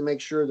we have to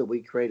make sure that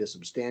we create a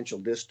substantial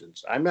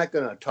distance. I'm not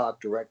going to talk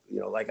directly,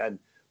 like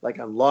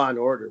on Law and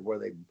Order, where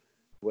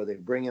they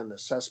bring in the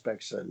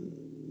suspects and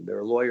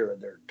their lawyer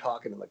and they're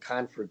talking in the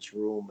conference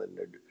room, and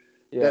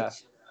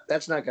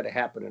that's not going to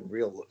happen in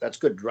real. That's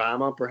good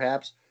drama,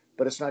 perhaps,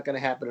 but it's not going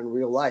to happen in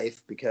real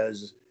life,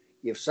 because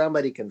if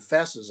somebody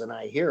confesses and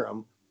I hear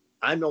them,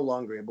 I'm no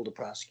longer able to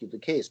prosecute the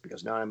case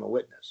because now I'm a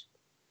witness.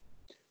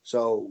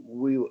 So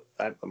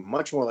I'm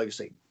much more, like I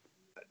say,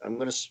 I'm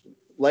going to,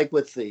 like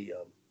with the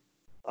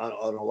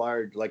on a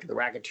large, like the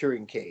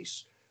racketeering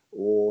case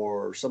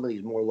or some of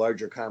these more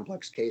larger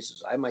complex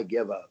cases, I might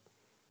give a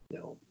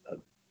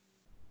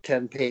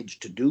 10-page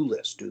to-do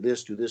list. Do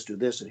this, do this, do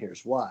this, and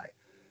here's why.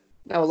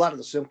 Now, a lot of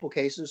the simple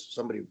cases,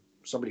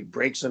 somebody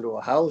breaks into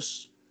a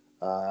house,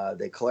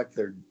 they collect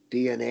their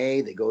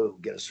DNA, they go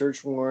get a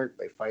search warrant,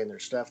 they find their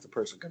stuff, the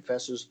person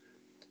confesses.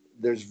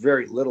 There's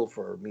very little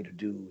for me to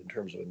do in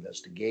terms of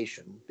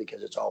investigation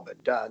because it's all been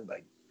done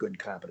by good,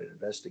 competent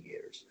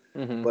investigators.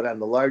 Mm-hmm. But on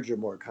the larger,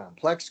 more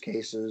complex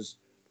cases,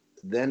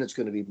 then it's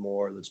going to be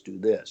more, let's do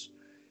this.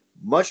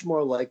 Much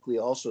more likely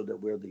also that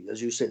we're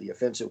as you say, the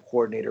offensive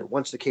coordinator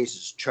once the case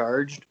is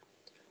charged,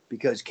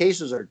 because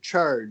cases are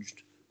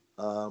charged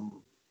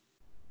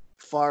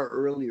far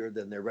earlier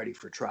than they're ready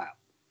for trial.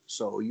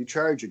 So you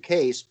charge a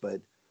case,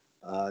 but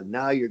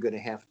now you're going to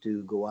have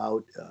to go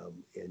out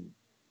and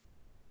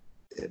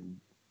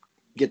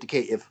get the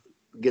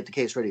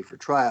case ready for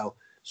trial.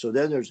 So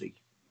then there's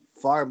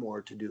far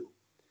more to do,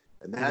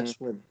 and that's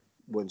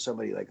when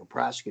somebody like a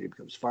prosecutor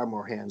becomes far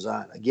more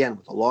hands-on. Again,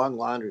 with a long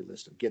laundry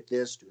list of get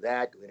this, do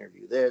that, go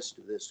interview this,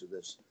 do this, do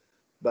this.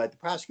 But the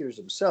prosecutors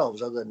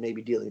themselves, other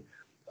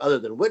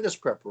than witness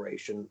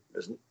preparation,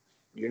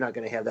 you're not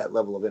going to have that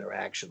level of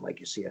interaction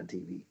like you see on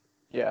TV.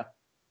 Yeah.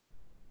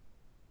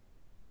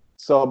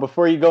 So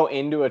before you go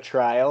into a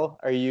trial,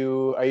 are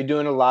you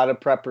doing a lot of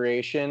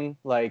preparation?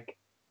 Like,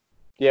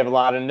 do you have a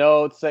lot of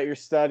notes that you're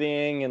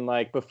studying? And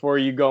like before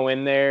you go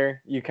in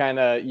there, you got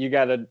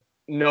to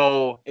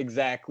know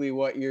exactly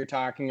what you're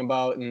talking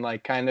about and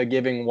like kind of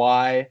giving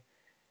why,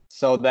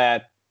 so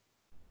that,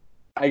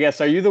 I guess,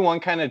 are you the one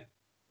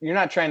you're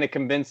not trying to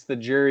convince the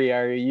jury,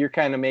 are you? You're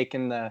kind of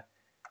making the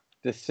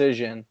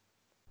decision.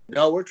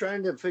 No, we're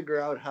trying to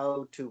figure out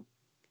how to,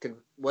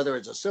 whether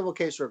it's a civil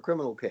case or a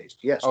criminal case.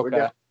 Yes, okay. We're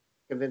definitely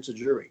convince a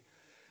jury.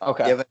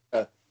 Okay.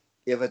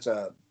 If it's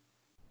a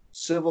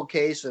civil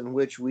case in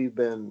which we've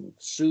been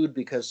sued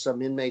because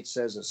some inmate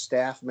says a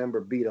staff member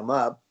beat him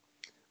up,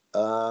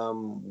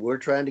 we're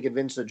trying to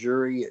convince the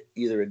jury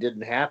either it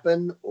didn't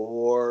happen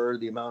or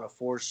the amount of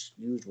force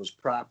used was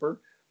proper.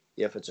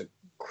 If it's a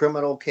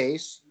criminal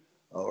case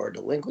or a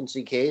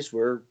delinquency case,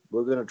 we're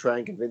going to try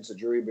and convince the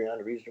jury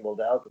beyond a reasonable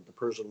doubt that the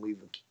person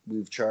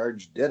we've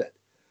charged did it.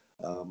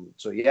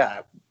 So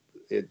yeah,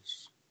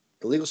 it's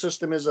the legal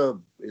system is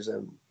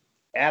an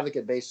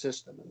advocate-based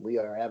system, and we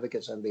are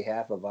advocates on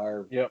behalf of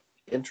our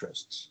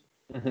interests.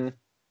 Mm-hmm.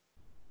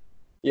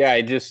 Yeah,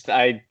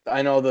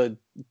 I know the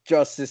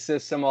justice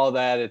system, all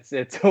that.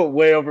 It's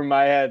way over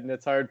my head, and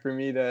it's hard for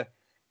me to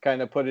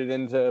kind of put it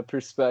into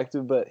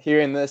perspective. But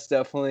hearing this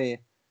definitely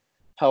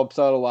helps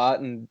out a lot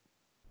and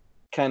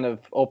kind of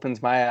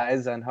opens my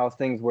eyes on how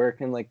things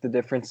work and like the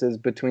differences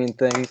between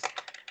things.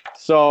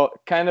 So,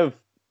 kind of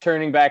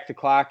turning back the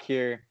clock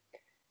here,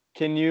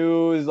 can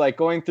you, like,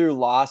 going through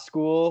law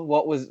school,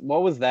 what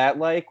was that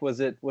like? Was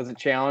it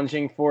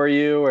challenging for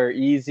you or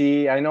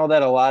easy? I know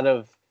that a lot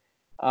of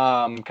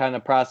kind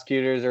of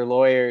prosecutors or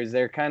lawyers,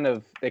 they kind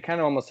of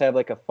almost have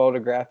like a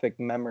photographic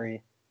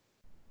memory.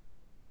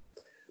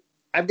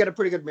 I've got a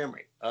pretty good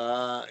memory,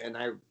 and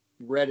I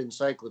read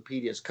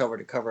encyclopedias cover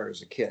to cover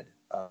as a kid.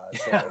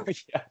 So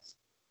yes.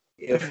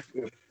 if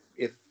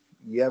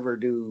you ever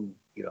do,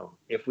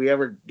 if we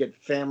ever get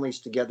families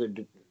together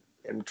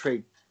and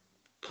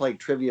play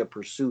Trivia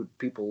Pursuit,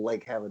 people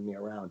like having me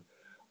around.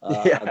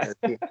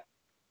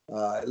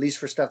 At least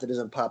for stuff that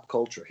isn't pop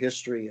culture,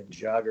 history and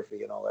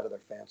geography and all that other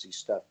fancy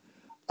stuff.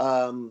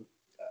 Law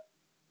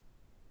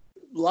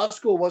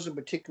school wasn't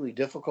particularly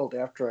difficult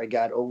after I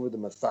got over the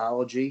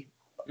mythology.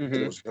 Mm-hmm.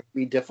 It was going to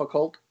be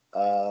difficult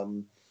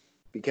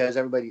because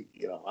everybody,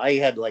 I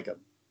had like a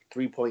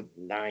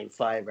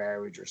 3.95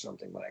 average or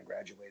something when I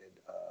graduated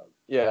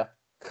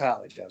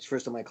college. I was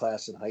first in my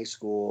class in high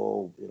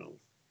school,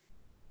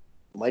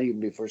 might even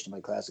be first in my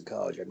class in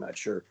college. I'm not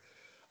sure.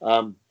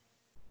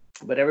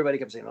 But everybody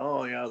kept saying,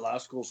 oh, yeah, law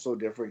school's so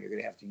different. You're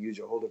going to have to use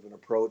a whole different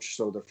approach.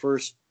 So the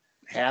first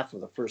half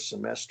of the first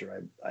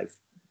semester, I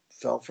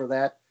fell for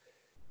that.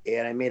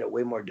 And I made it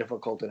way more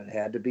difficult than it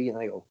had to be. And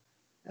I go,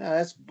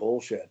 that's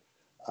bullshit.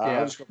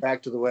 I'll just go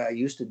back to the way I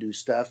used to do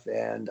stuff.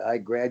 And I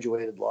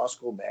graduated law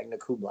school magna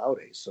cum laude.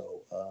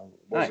 So it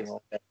wasn't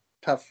all that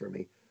tough for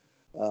me.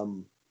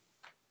 And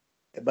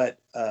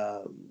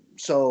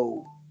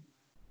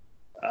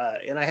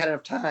I had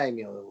enough time,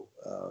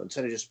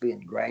 instead of just being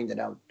grinding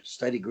out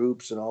study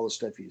groups and all the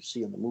stuff you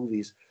see in the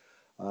movies.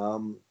 By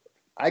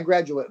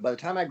the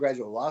time I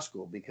graduated law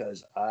school,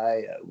 because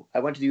I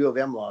went to the U of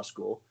M law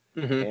school,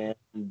 mm-hmm. and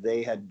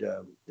they had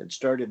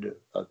started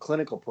a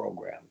clinical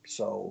program.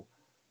 So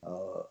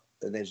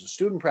there's a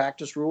student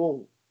practice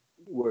rule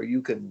where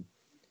you can,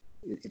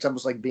 it's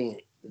almost like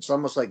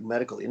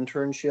medical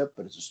internship,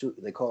 but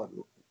they call it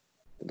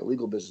in the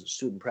legal business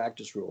student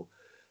practice rule.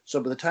 So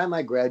by the time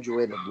I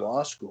graduated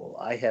law school,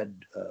 I had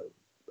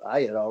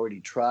already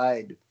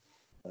tried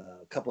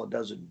a couple of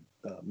dozen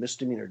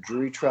misdemeanor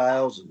jury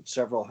trials and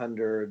several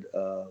hundred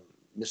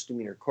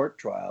misdemeanor court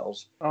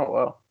trials. Oh,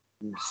 wow.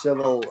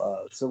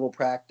 Civil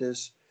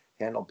practice,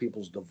 handled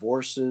people's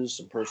divorces,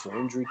 some personal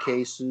injury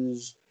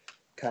cases,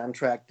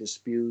 contract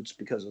disputes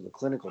because of the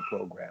clinical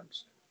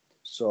programs.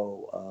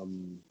 So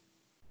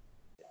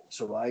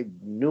I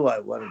knew I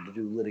wanted to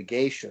do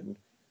litigation.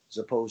 as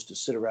opposed to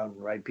sit around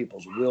and write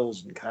people's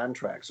wills and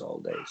contracts all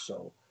day.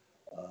 So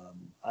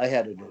I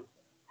had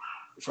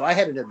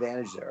an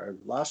advantage there.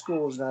 Law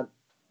school was not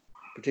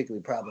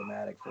particularly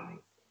problematic for me.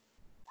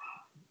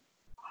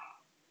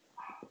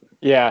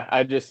 Yeah,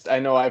 I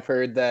know I've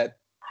heard that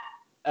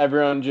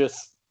everyone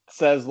just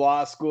says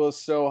law school is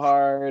so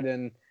hard,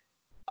 and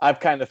I've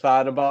kind of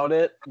thought about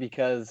it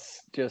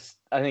because just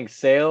I think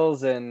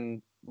sales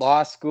and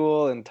law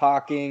school and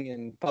talking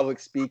and public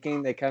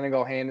speaking, they kind of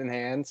go hand in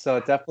hand. So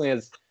it definitely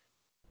has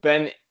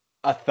been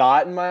a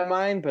thought in my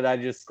mind, but I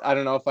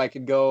don't know if I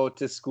could go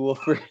to school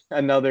for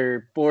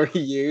another 40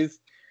 years.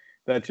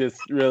 That just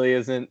really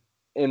isn't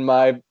in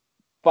my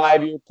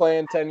 5-year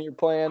plan, 10-year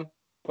plan.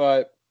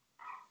 But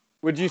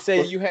would you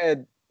say you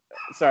had,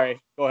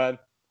 sorry, go ahead.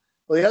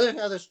 Well, the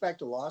other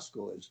aspect of law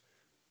school is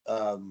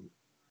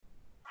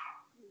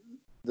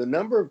the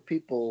number of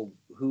people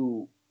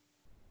who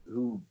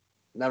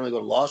not only go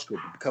to law school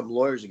but become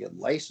lawyers and get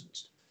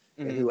licensed,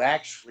 and who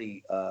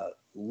actually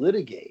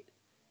litigate.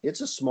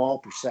 It's a small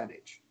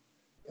percentage.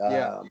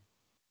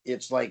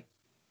 It's like,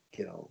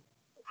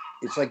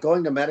 it's like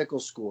going to medical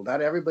school.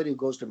 Not everybody who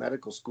goes to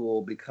medical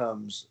school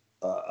becomes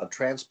a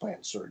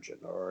transplant surgeon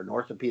or an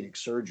orthopedic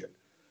surgeon,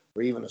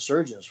 or even a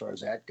surgeon as far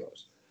as that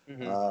goes.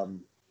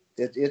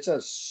 It's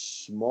a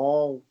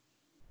small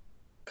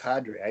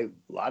cadre. A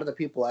lot of the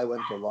people I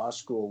went to law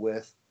school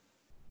with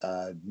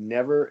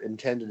never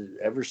intended to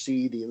ever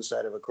see the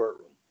inside of a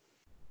courtroom.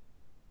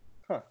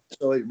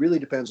 So it really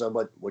depends on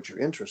what your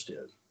interest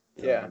is.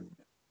 Yeah.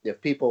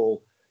 If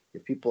people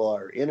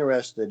are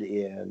interested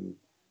in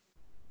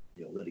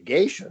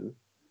litigation,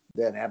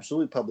 then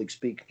absolutely public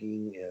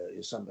speaking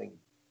is something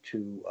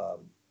to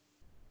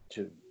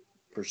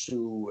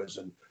pursue as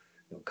in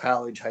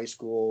college, high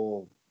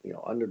school,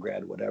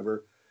 undergrad,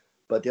 whatever.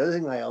 But the other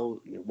thing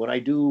when I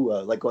do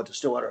like go out to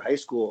Stillwater High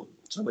School,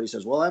 somebody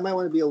says, "Well, I might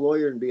want to be a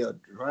lawyer and be a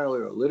trial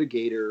or a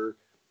litigator.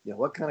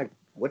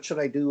 What should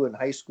I do in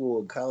high school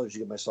and college to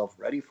get myself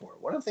ready for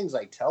it?" One of the things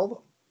I tell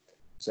them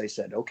is I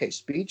said, "Okay,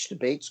 speech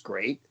debate's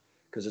great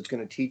because it's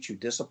going to teach you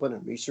discipline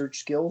and research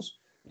skills.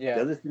 Yeah.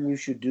 The other thing you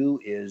should do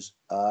is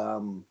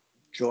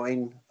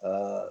join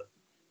the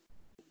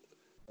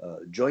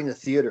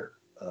theater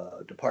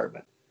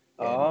department.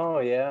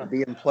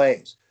 Be in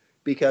plays,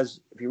 because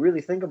if you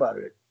really think about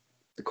it,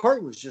 the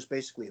courtroom was just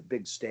basically a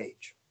big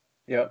stage.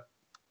 Yep.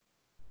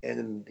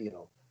 And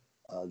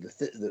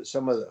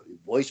some of the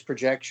voice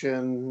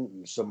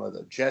projection, some of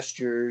the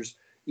gestures,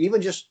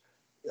 even just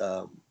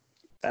I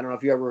don't know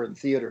if you ever were in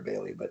theater,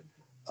 Bailey, but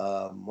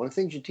one of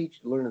the things you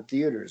learn in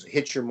theater is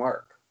hit your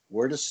mark,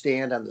 where to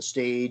stand on the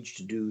stage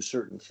to do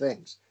certain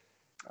things.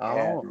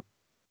 And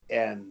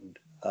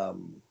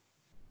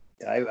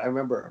I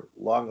remember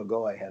long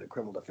ago I had a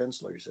criminal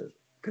defense lawyer says,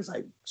 because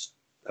I'm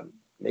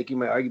making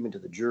my argument to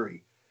the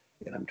jury,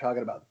 and I'm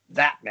talking about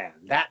that man,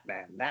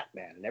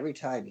 and every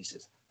time he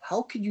says,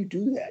 "How can you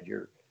do that?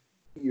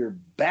 Your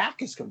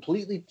back is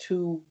completely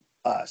to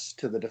us,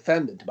 to the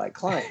defendant, to my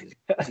client."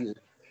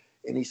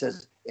 And he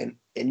says, and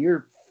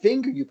your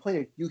finger you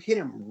pointed, you hit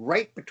him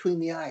right between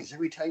the eyes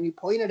every time you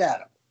pointed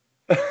at him.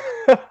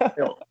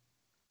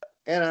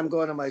 And I'm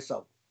going to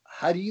myself,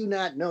 how do you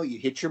not know you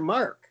hit your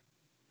mark?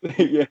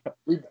 Yeah.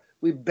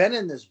 We've been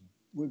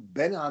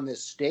on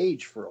this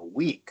stage for a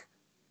week.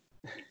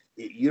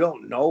 You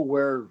don't know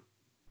where,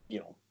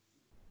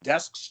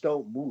 desks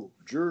don't move,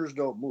 jurors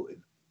don't move.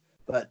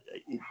 But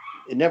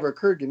it never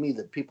occurred to me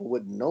that people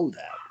wouldn't know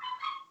that.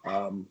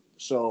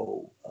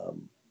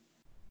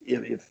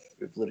 If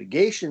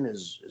litigation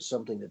is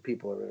something that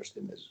people are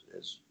interested in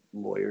as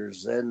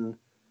lawyers, then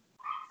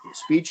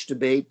speech,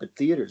 debate, but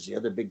theater is the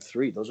other big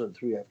three. Those are the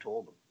three I've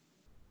told them.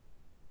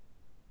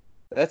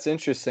 That's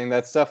interesting.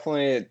 That's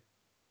definitely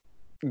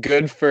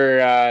good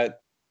for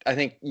I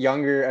think a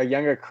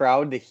younger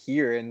crowd to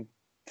hear and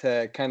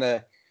to kind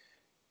of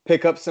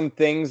pick up some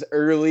things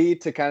early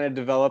to kind of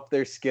develop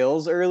their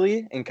skills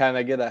early and kind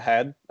of get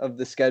ahead of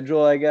the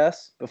schedule, I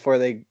guess, before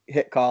they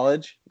hit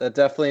college. That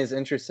definitely is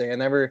interesting. I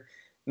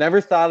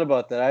never thought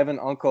about that. I have an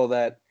uncle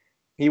that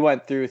he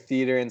went through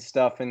theater and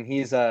stuff, and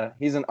he's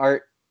an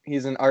art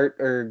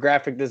or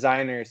graphic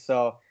designer,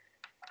 so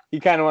he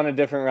kind of went a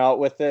different route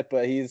with it,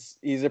 but he's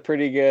a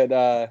pretty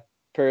good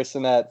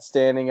person at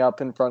standing up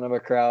in front of a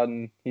crowd,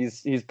 and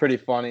he's pretty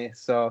funny.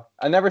 So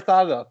I never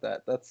thought about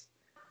that.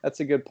 That's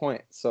a good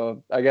point.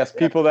 So I guess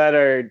people that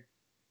are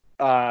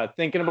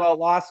thinking about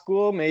law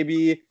school,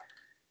 maybe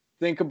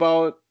think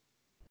about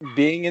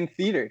being in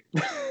theater.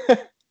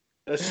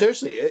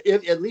 Seriously,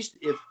 if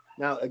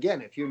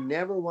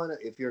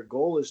your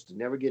goal is to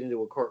never get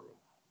into a courtroom,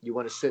 you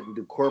want to sit and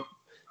do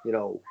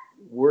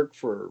work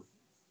for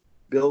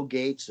Bill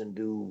Gates and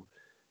do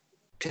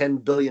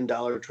 $10 billion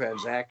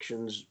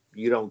transactions,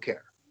 you don't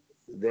care.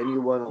 Then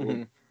you want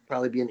to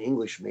probably be an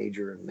English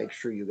major and make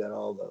sure you got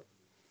all the,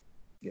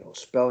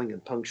 spelling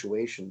and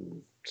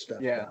punctuation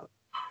stuff down.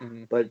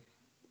 Mm-hmm. But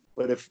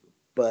if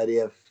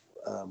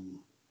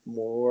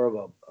more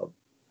of a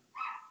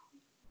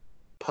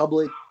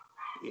public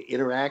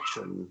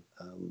interaction,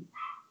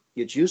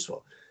 it's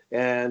useful.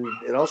 And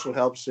it also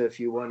helps if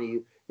you want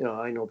to,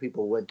 I know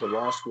people went to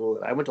law school.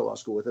 I went to law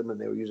school with them, and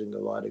they were using the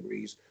law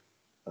degrees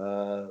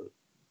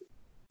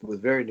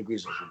with varying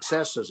degrees of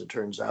success, as it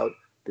turns out,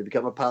 to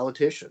become a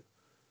politician.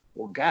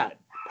 Well, God,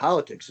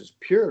 politics is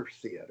pure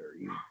theater.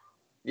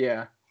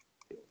 Yeah.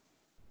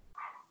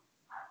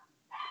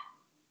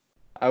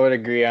 I would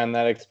agree on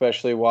that,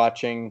 especially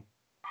watching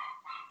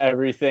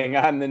everything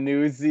on the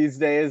news these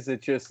days.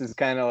 It just is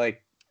kind of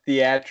like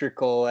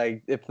theatrical,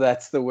 like if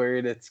that's the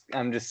word.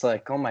 I'm just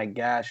like, oh my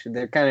gosh,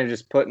 they're kind of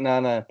just putting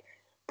on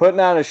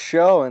a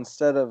show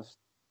instead of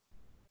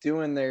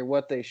doing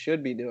what they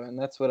should be doing.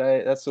 That's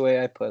the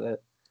way I put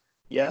it.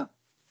 Yeah.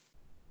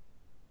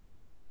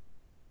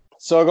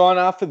 So going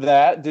off of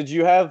that, did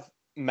you have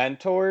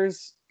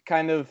mentors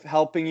kind of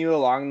helping you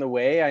along the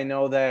way? I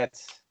know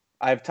that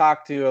I've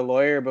talked to a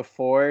lawyer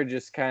before,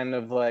 just kind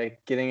of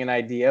like getting an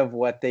idea of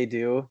what they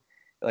do,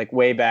 like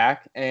way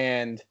back.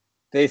 And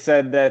they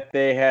said that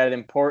they had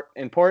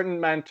important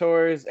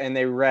mentors and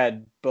they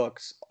read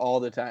books all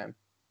the time.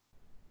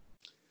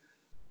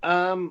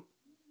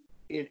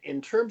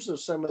 In terms of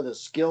some of the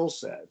skill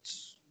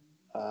sets,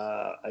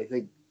 I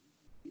think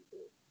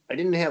I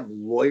didn't have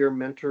lawyer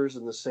mentors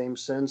in the same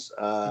sense.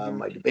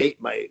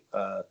 My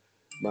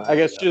I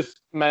guess just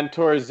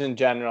mentors in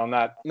general,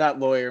 not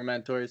lawyer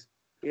mentors.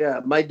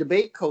 Yeah, my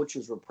debate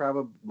coaches were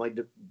probably my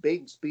debate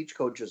and speech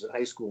coaches in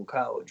high school and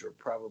college were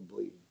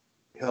probably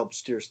helped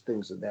steer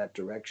things in that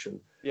direction.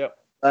 Yep.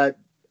 But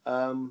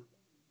I've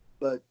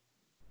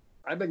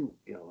been,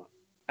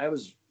 I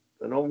was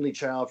an only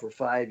child for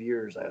 5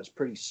 years. I was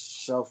pretty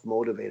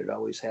self-motivated,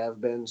 always have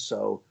been.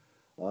 So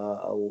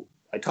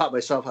I taught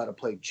myself how to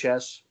play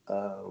chess.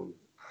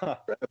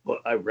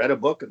 I read a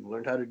book and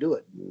learned how to do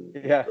it.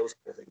 Yeah. Those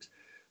kind of things.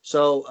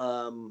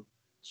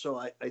 So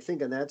I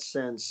think in that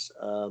sense,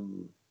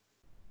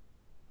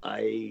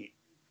 I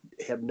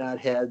have not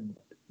had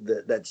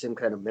that same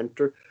kind of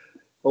mentor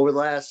over the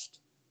last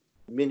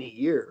many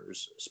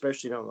years,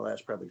 especially now in the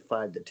last probably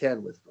 5 to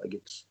 10 with, I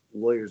get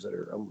lawyers that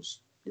are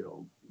almost,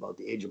 about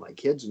the age of my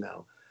kids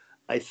now.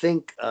 I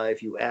think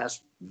if you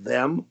ask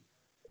them,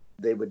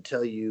 they would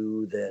tell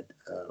you that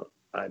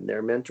I'm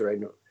their mentor. I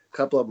know a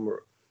couple of them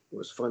it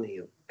was funny,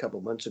 a couple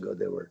of months ago,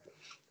 they were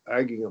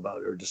arguing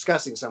about or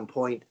discussing some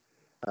point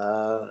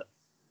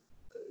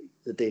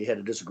that they had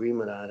a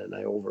disagreement on, and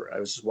I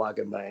was just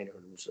walking by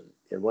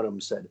and one of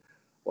them said,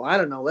 "Well, I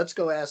don't know, let's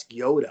go ask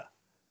Yoda."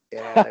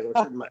 And I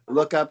go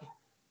look up,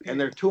 and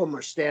there two of them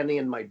are standing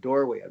in my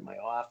doorway in my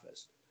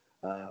office.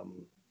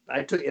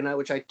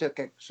 Which I took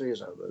actually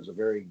as a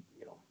very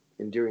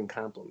endearing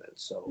compliment.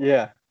 So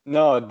yeah,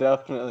 no,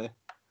 definitely.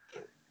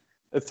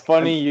 It's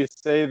funny you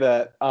say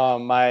that.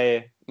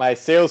 My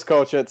sales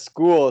coach at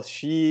school,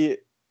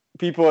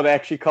 people would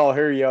actually call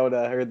her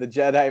Yoda, or the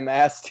Jedi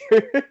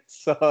Master.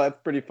 So that's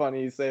pretty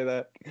funny you say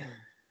that.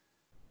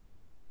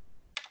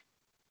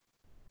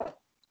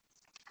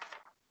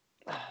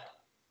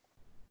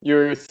 You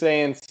were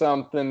saying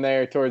something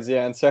there towards the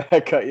end. Sorry,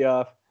 I cut you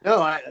off.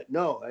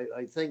 No,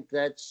 I think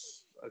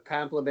that's a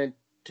compliment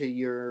to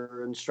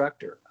your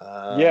instructor.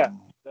 Yeah,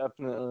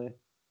 definitely.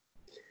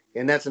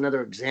 And that's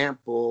another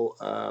example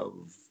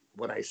of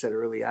what I said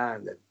early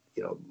on, that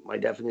my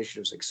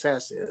definition of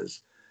success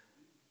is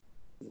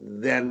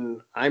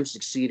then I'm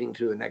succeeding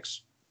to the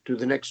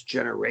next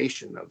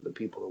generation of the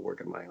people that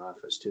work in my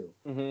office too.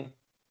 Mm-hmm.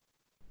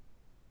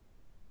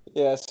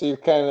 Yeah, so you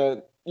kind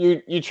of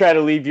you try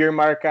to leave your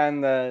mark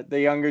on the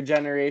younger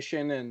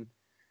generation and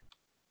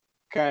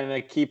kind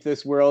of keep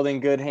this world in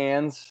good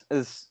hands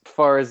as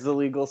far as the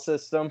legal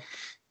system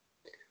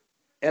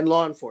and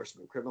law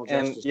enforcement, criminal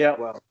justice as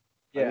well.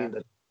 Yeah. I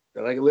mean,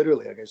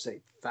 like I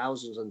say,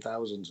 thousands and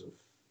thousands of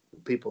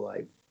people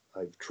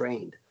I've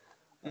trained,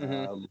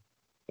 and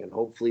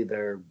hopefully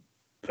they're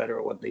better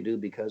at what they do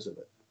because of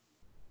it.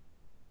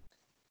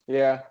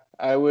 Yeah,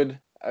 I would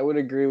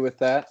agree with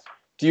that.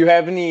 Do you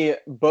have any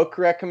book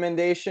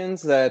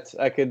recommendations that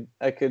I could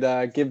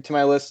give to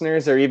my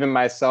listeners, or even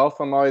myself?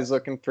 I'm always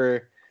looking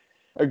for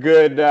a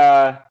good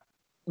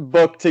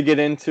book to get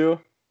into.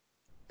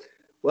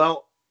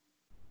 Well,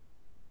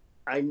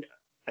 I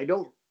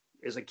don't.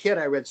 As a kid,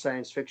 I read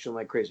science fiction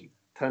like crazy,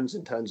 tons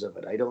and tons of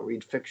it. I don't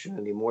read fiction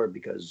anymore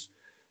because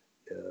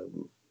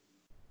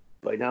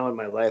by now in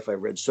my life,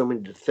 I've read so many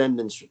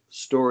defendants'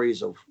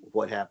 stories of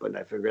what happened.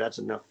 I figure that's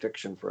enough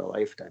fiction for a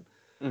lifetime.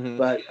 Mm-hmm.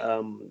 But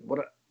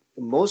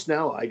most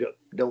now, I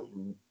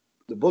don't.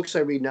 The books I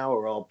read now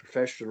are all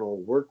professional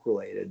work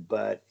related,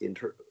 but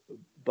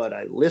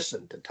I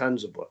listen to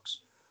tons of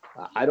books.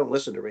 I don't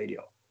listen to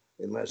radio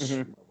unless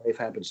my wife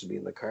happens to be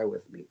in the car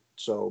with me.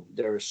 So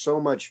there's so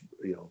much,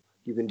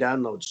 you can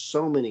download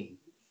so many,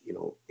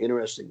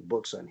 interesting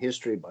books on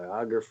history,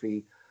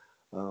 biography.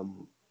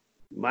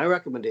 My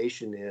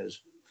recommendation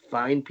is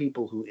find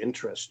people who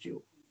interest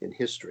you in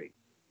history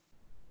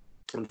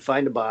and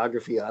find a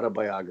biography,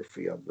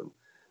 autobiography of them,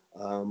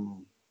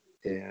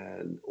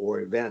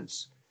 or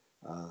events.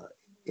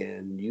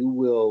 And you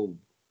will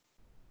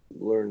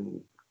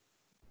learn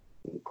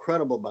an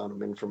incredible amount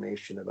of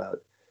information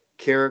about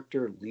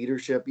character,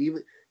 leadership,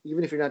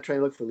 even if you're not trying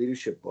to look for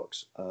leadership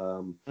books.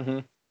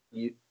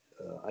 You,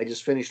 I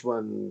just finished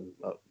one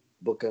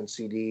book on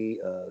CD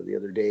the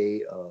other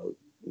day.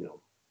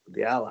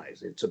 The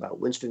Allies. It's about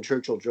Winston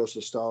Churchill,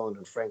 Joseph Stalin,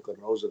 and Franklin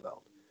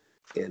Roosevelt,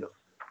 and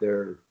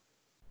their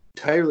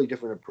entirely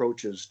different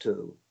approaches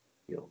to,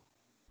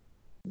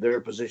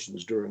 their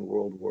positions during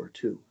World War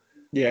II.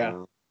 Yeah.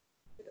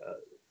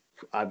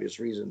 For obvious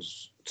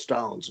reasons,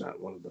 Stalin's not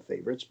one of the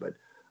favorites, but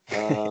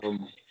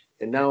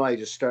and now I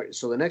just start.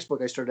 So the next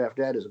book I started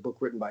after that is a book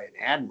written by an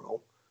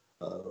admiral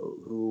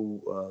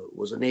who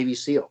was a Navy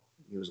SEAL.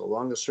 He was the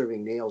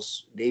longest-serving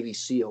Navy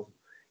SEAL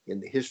in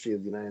the history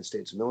of the United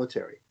States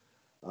military,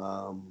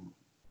 and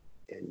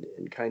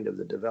kind of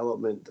the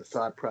development, the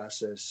thought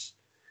process.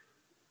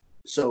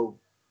 So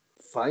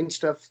find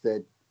stuff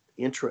that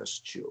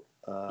interests you.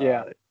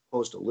 As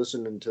opposed to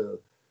listening to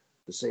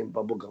the same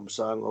bubblegum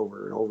song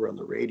over and over on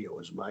the radio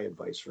is my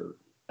advice for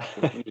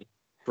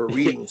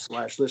reading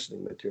 /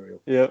 listening material.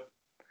 Yep.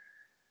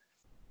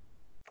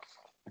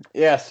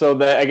 Yeah,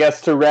 so I guess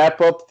to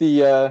wrap up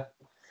the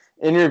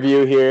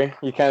interview here,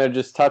 you kind of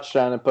just touched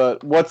on it,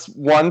 but what's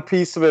one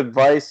piece of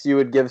advice you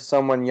would give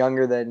someone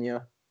younger than you?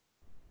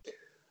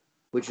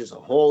 Which is a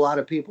whole lot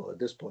of people at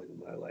this point in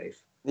my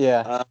life.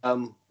 Yeah.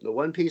 The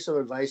one piece of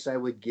advice I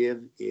would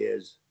give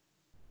is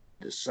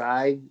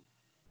decide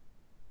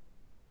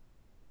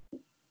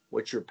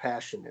what your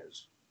passion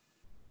is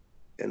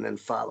and then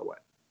follow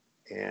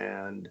it.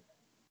 And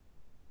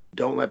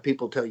don't let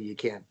people tell you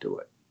can't do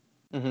it.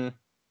 Mm-hmm.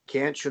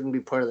 Can't shouldn't be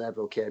part of that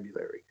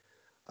vocabulary.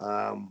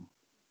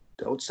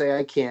 Don't say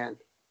I can't.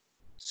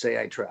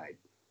 Say I tried.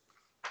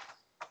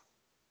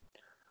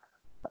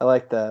 I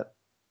like that.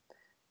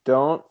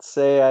 Don't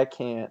say I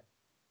can't.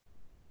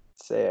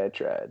 Say I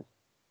tried.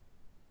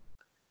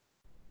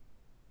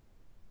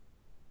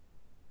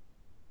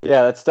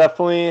 Yeah, that's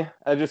definitely.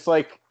 I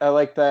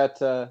like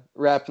that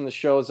wrapping the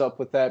shows up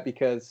with that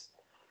because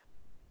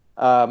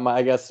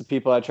I guess the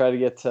people I try to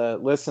get to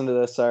listen to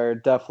this are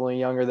definitely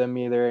younger than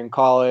me. They're in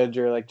college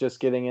or like just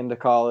getting into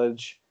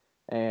college,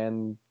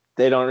 and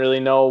they don't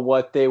really know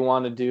what they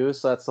want to do.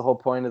 So that's the whole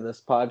point of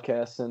this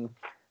podcast, and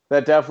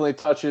that definitely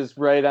touches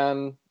right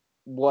on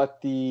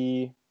what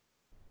the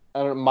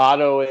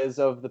motto is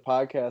of the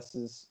podcast: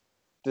 is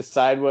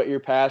decide what your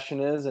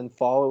passion is and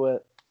follow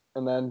it,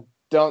 and then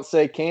don't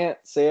say can't,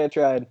 say I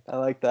tried. I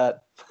like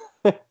that.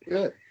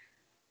 Good.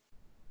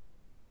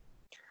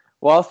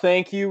 Well,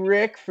 thank you,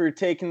 Rick, for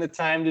taking the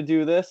time to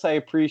do this. I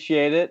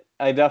appreciate it.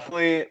 I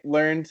definitely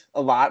learned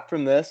a lot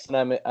from this,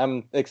 and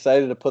I'm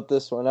excited to put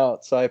this one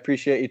out. So I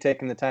appreciate you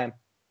taking the time.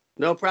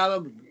 No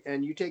problem.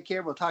 And you take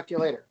care. We'll talk to you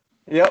later.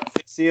 Yep.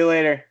 See you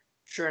later.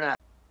 Sure enough.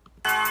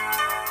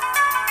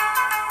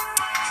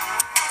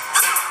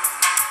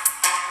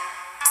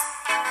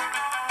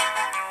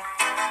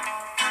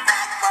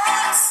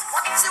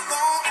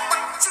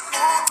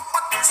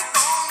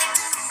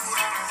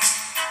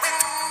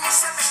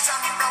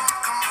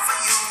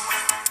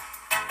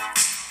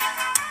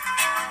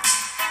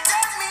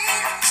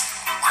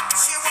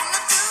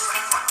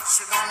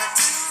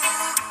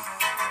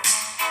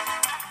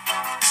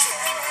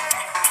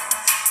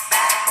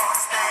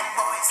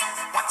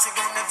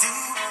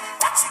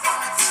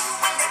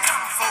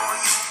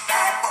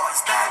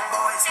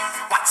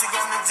 What you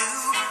gonna do?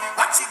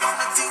 What you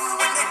gonna do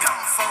when they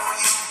come for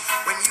you?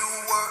 When you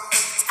were 8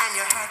 and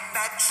you had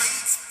bad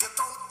traits, you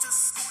don't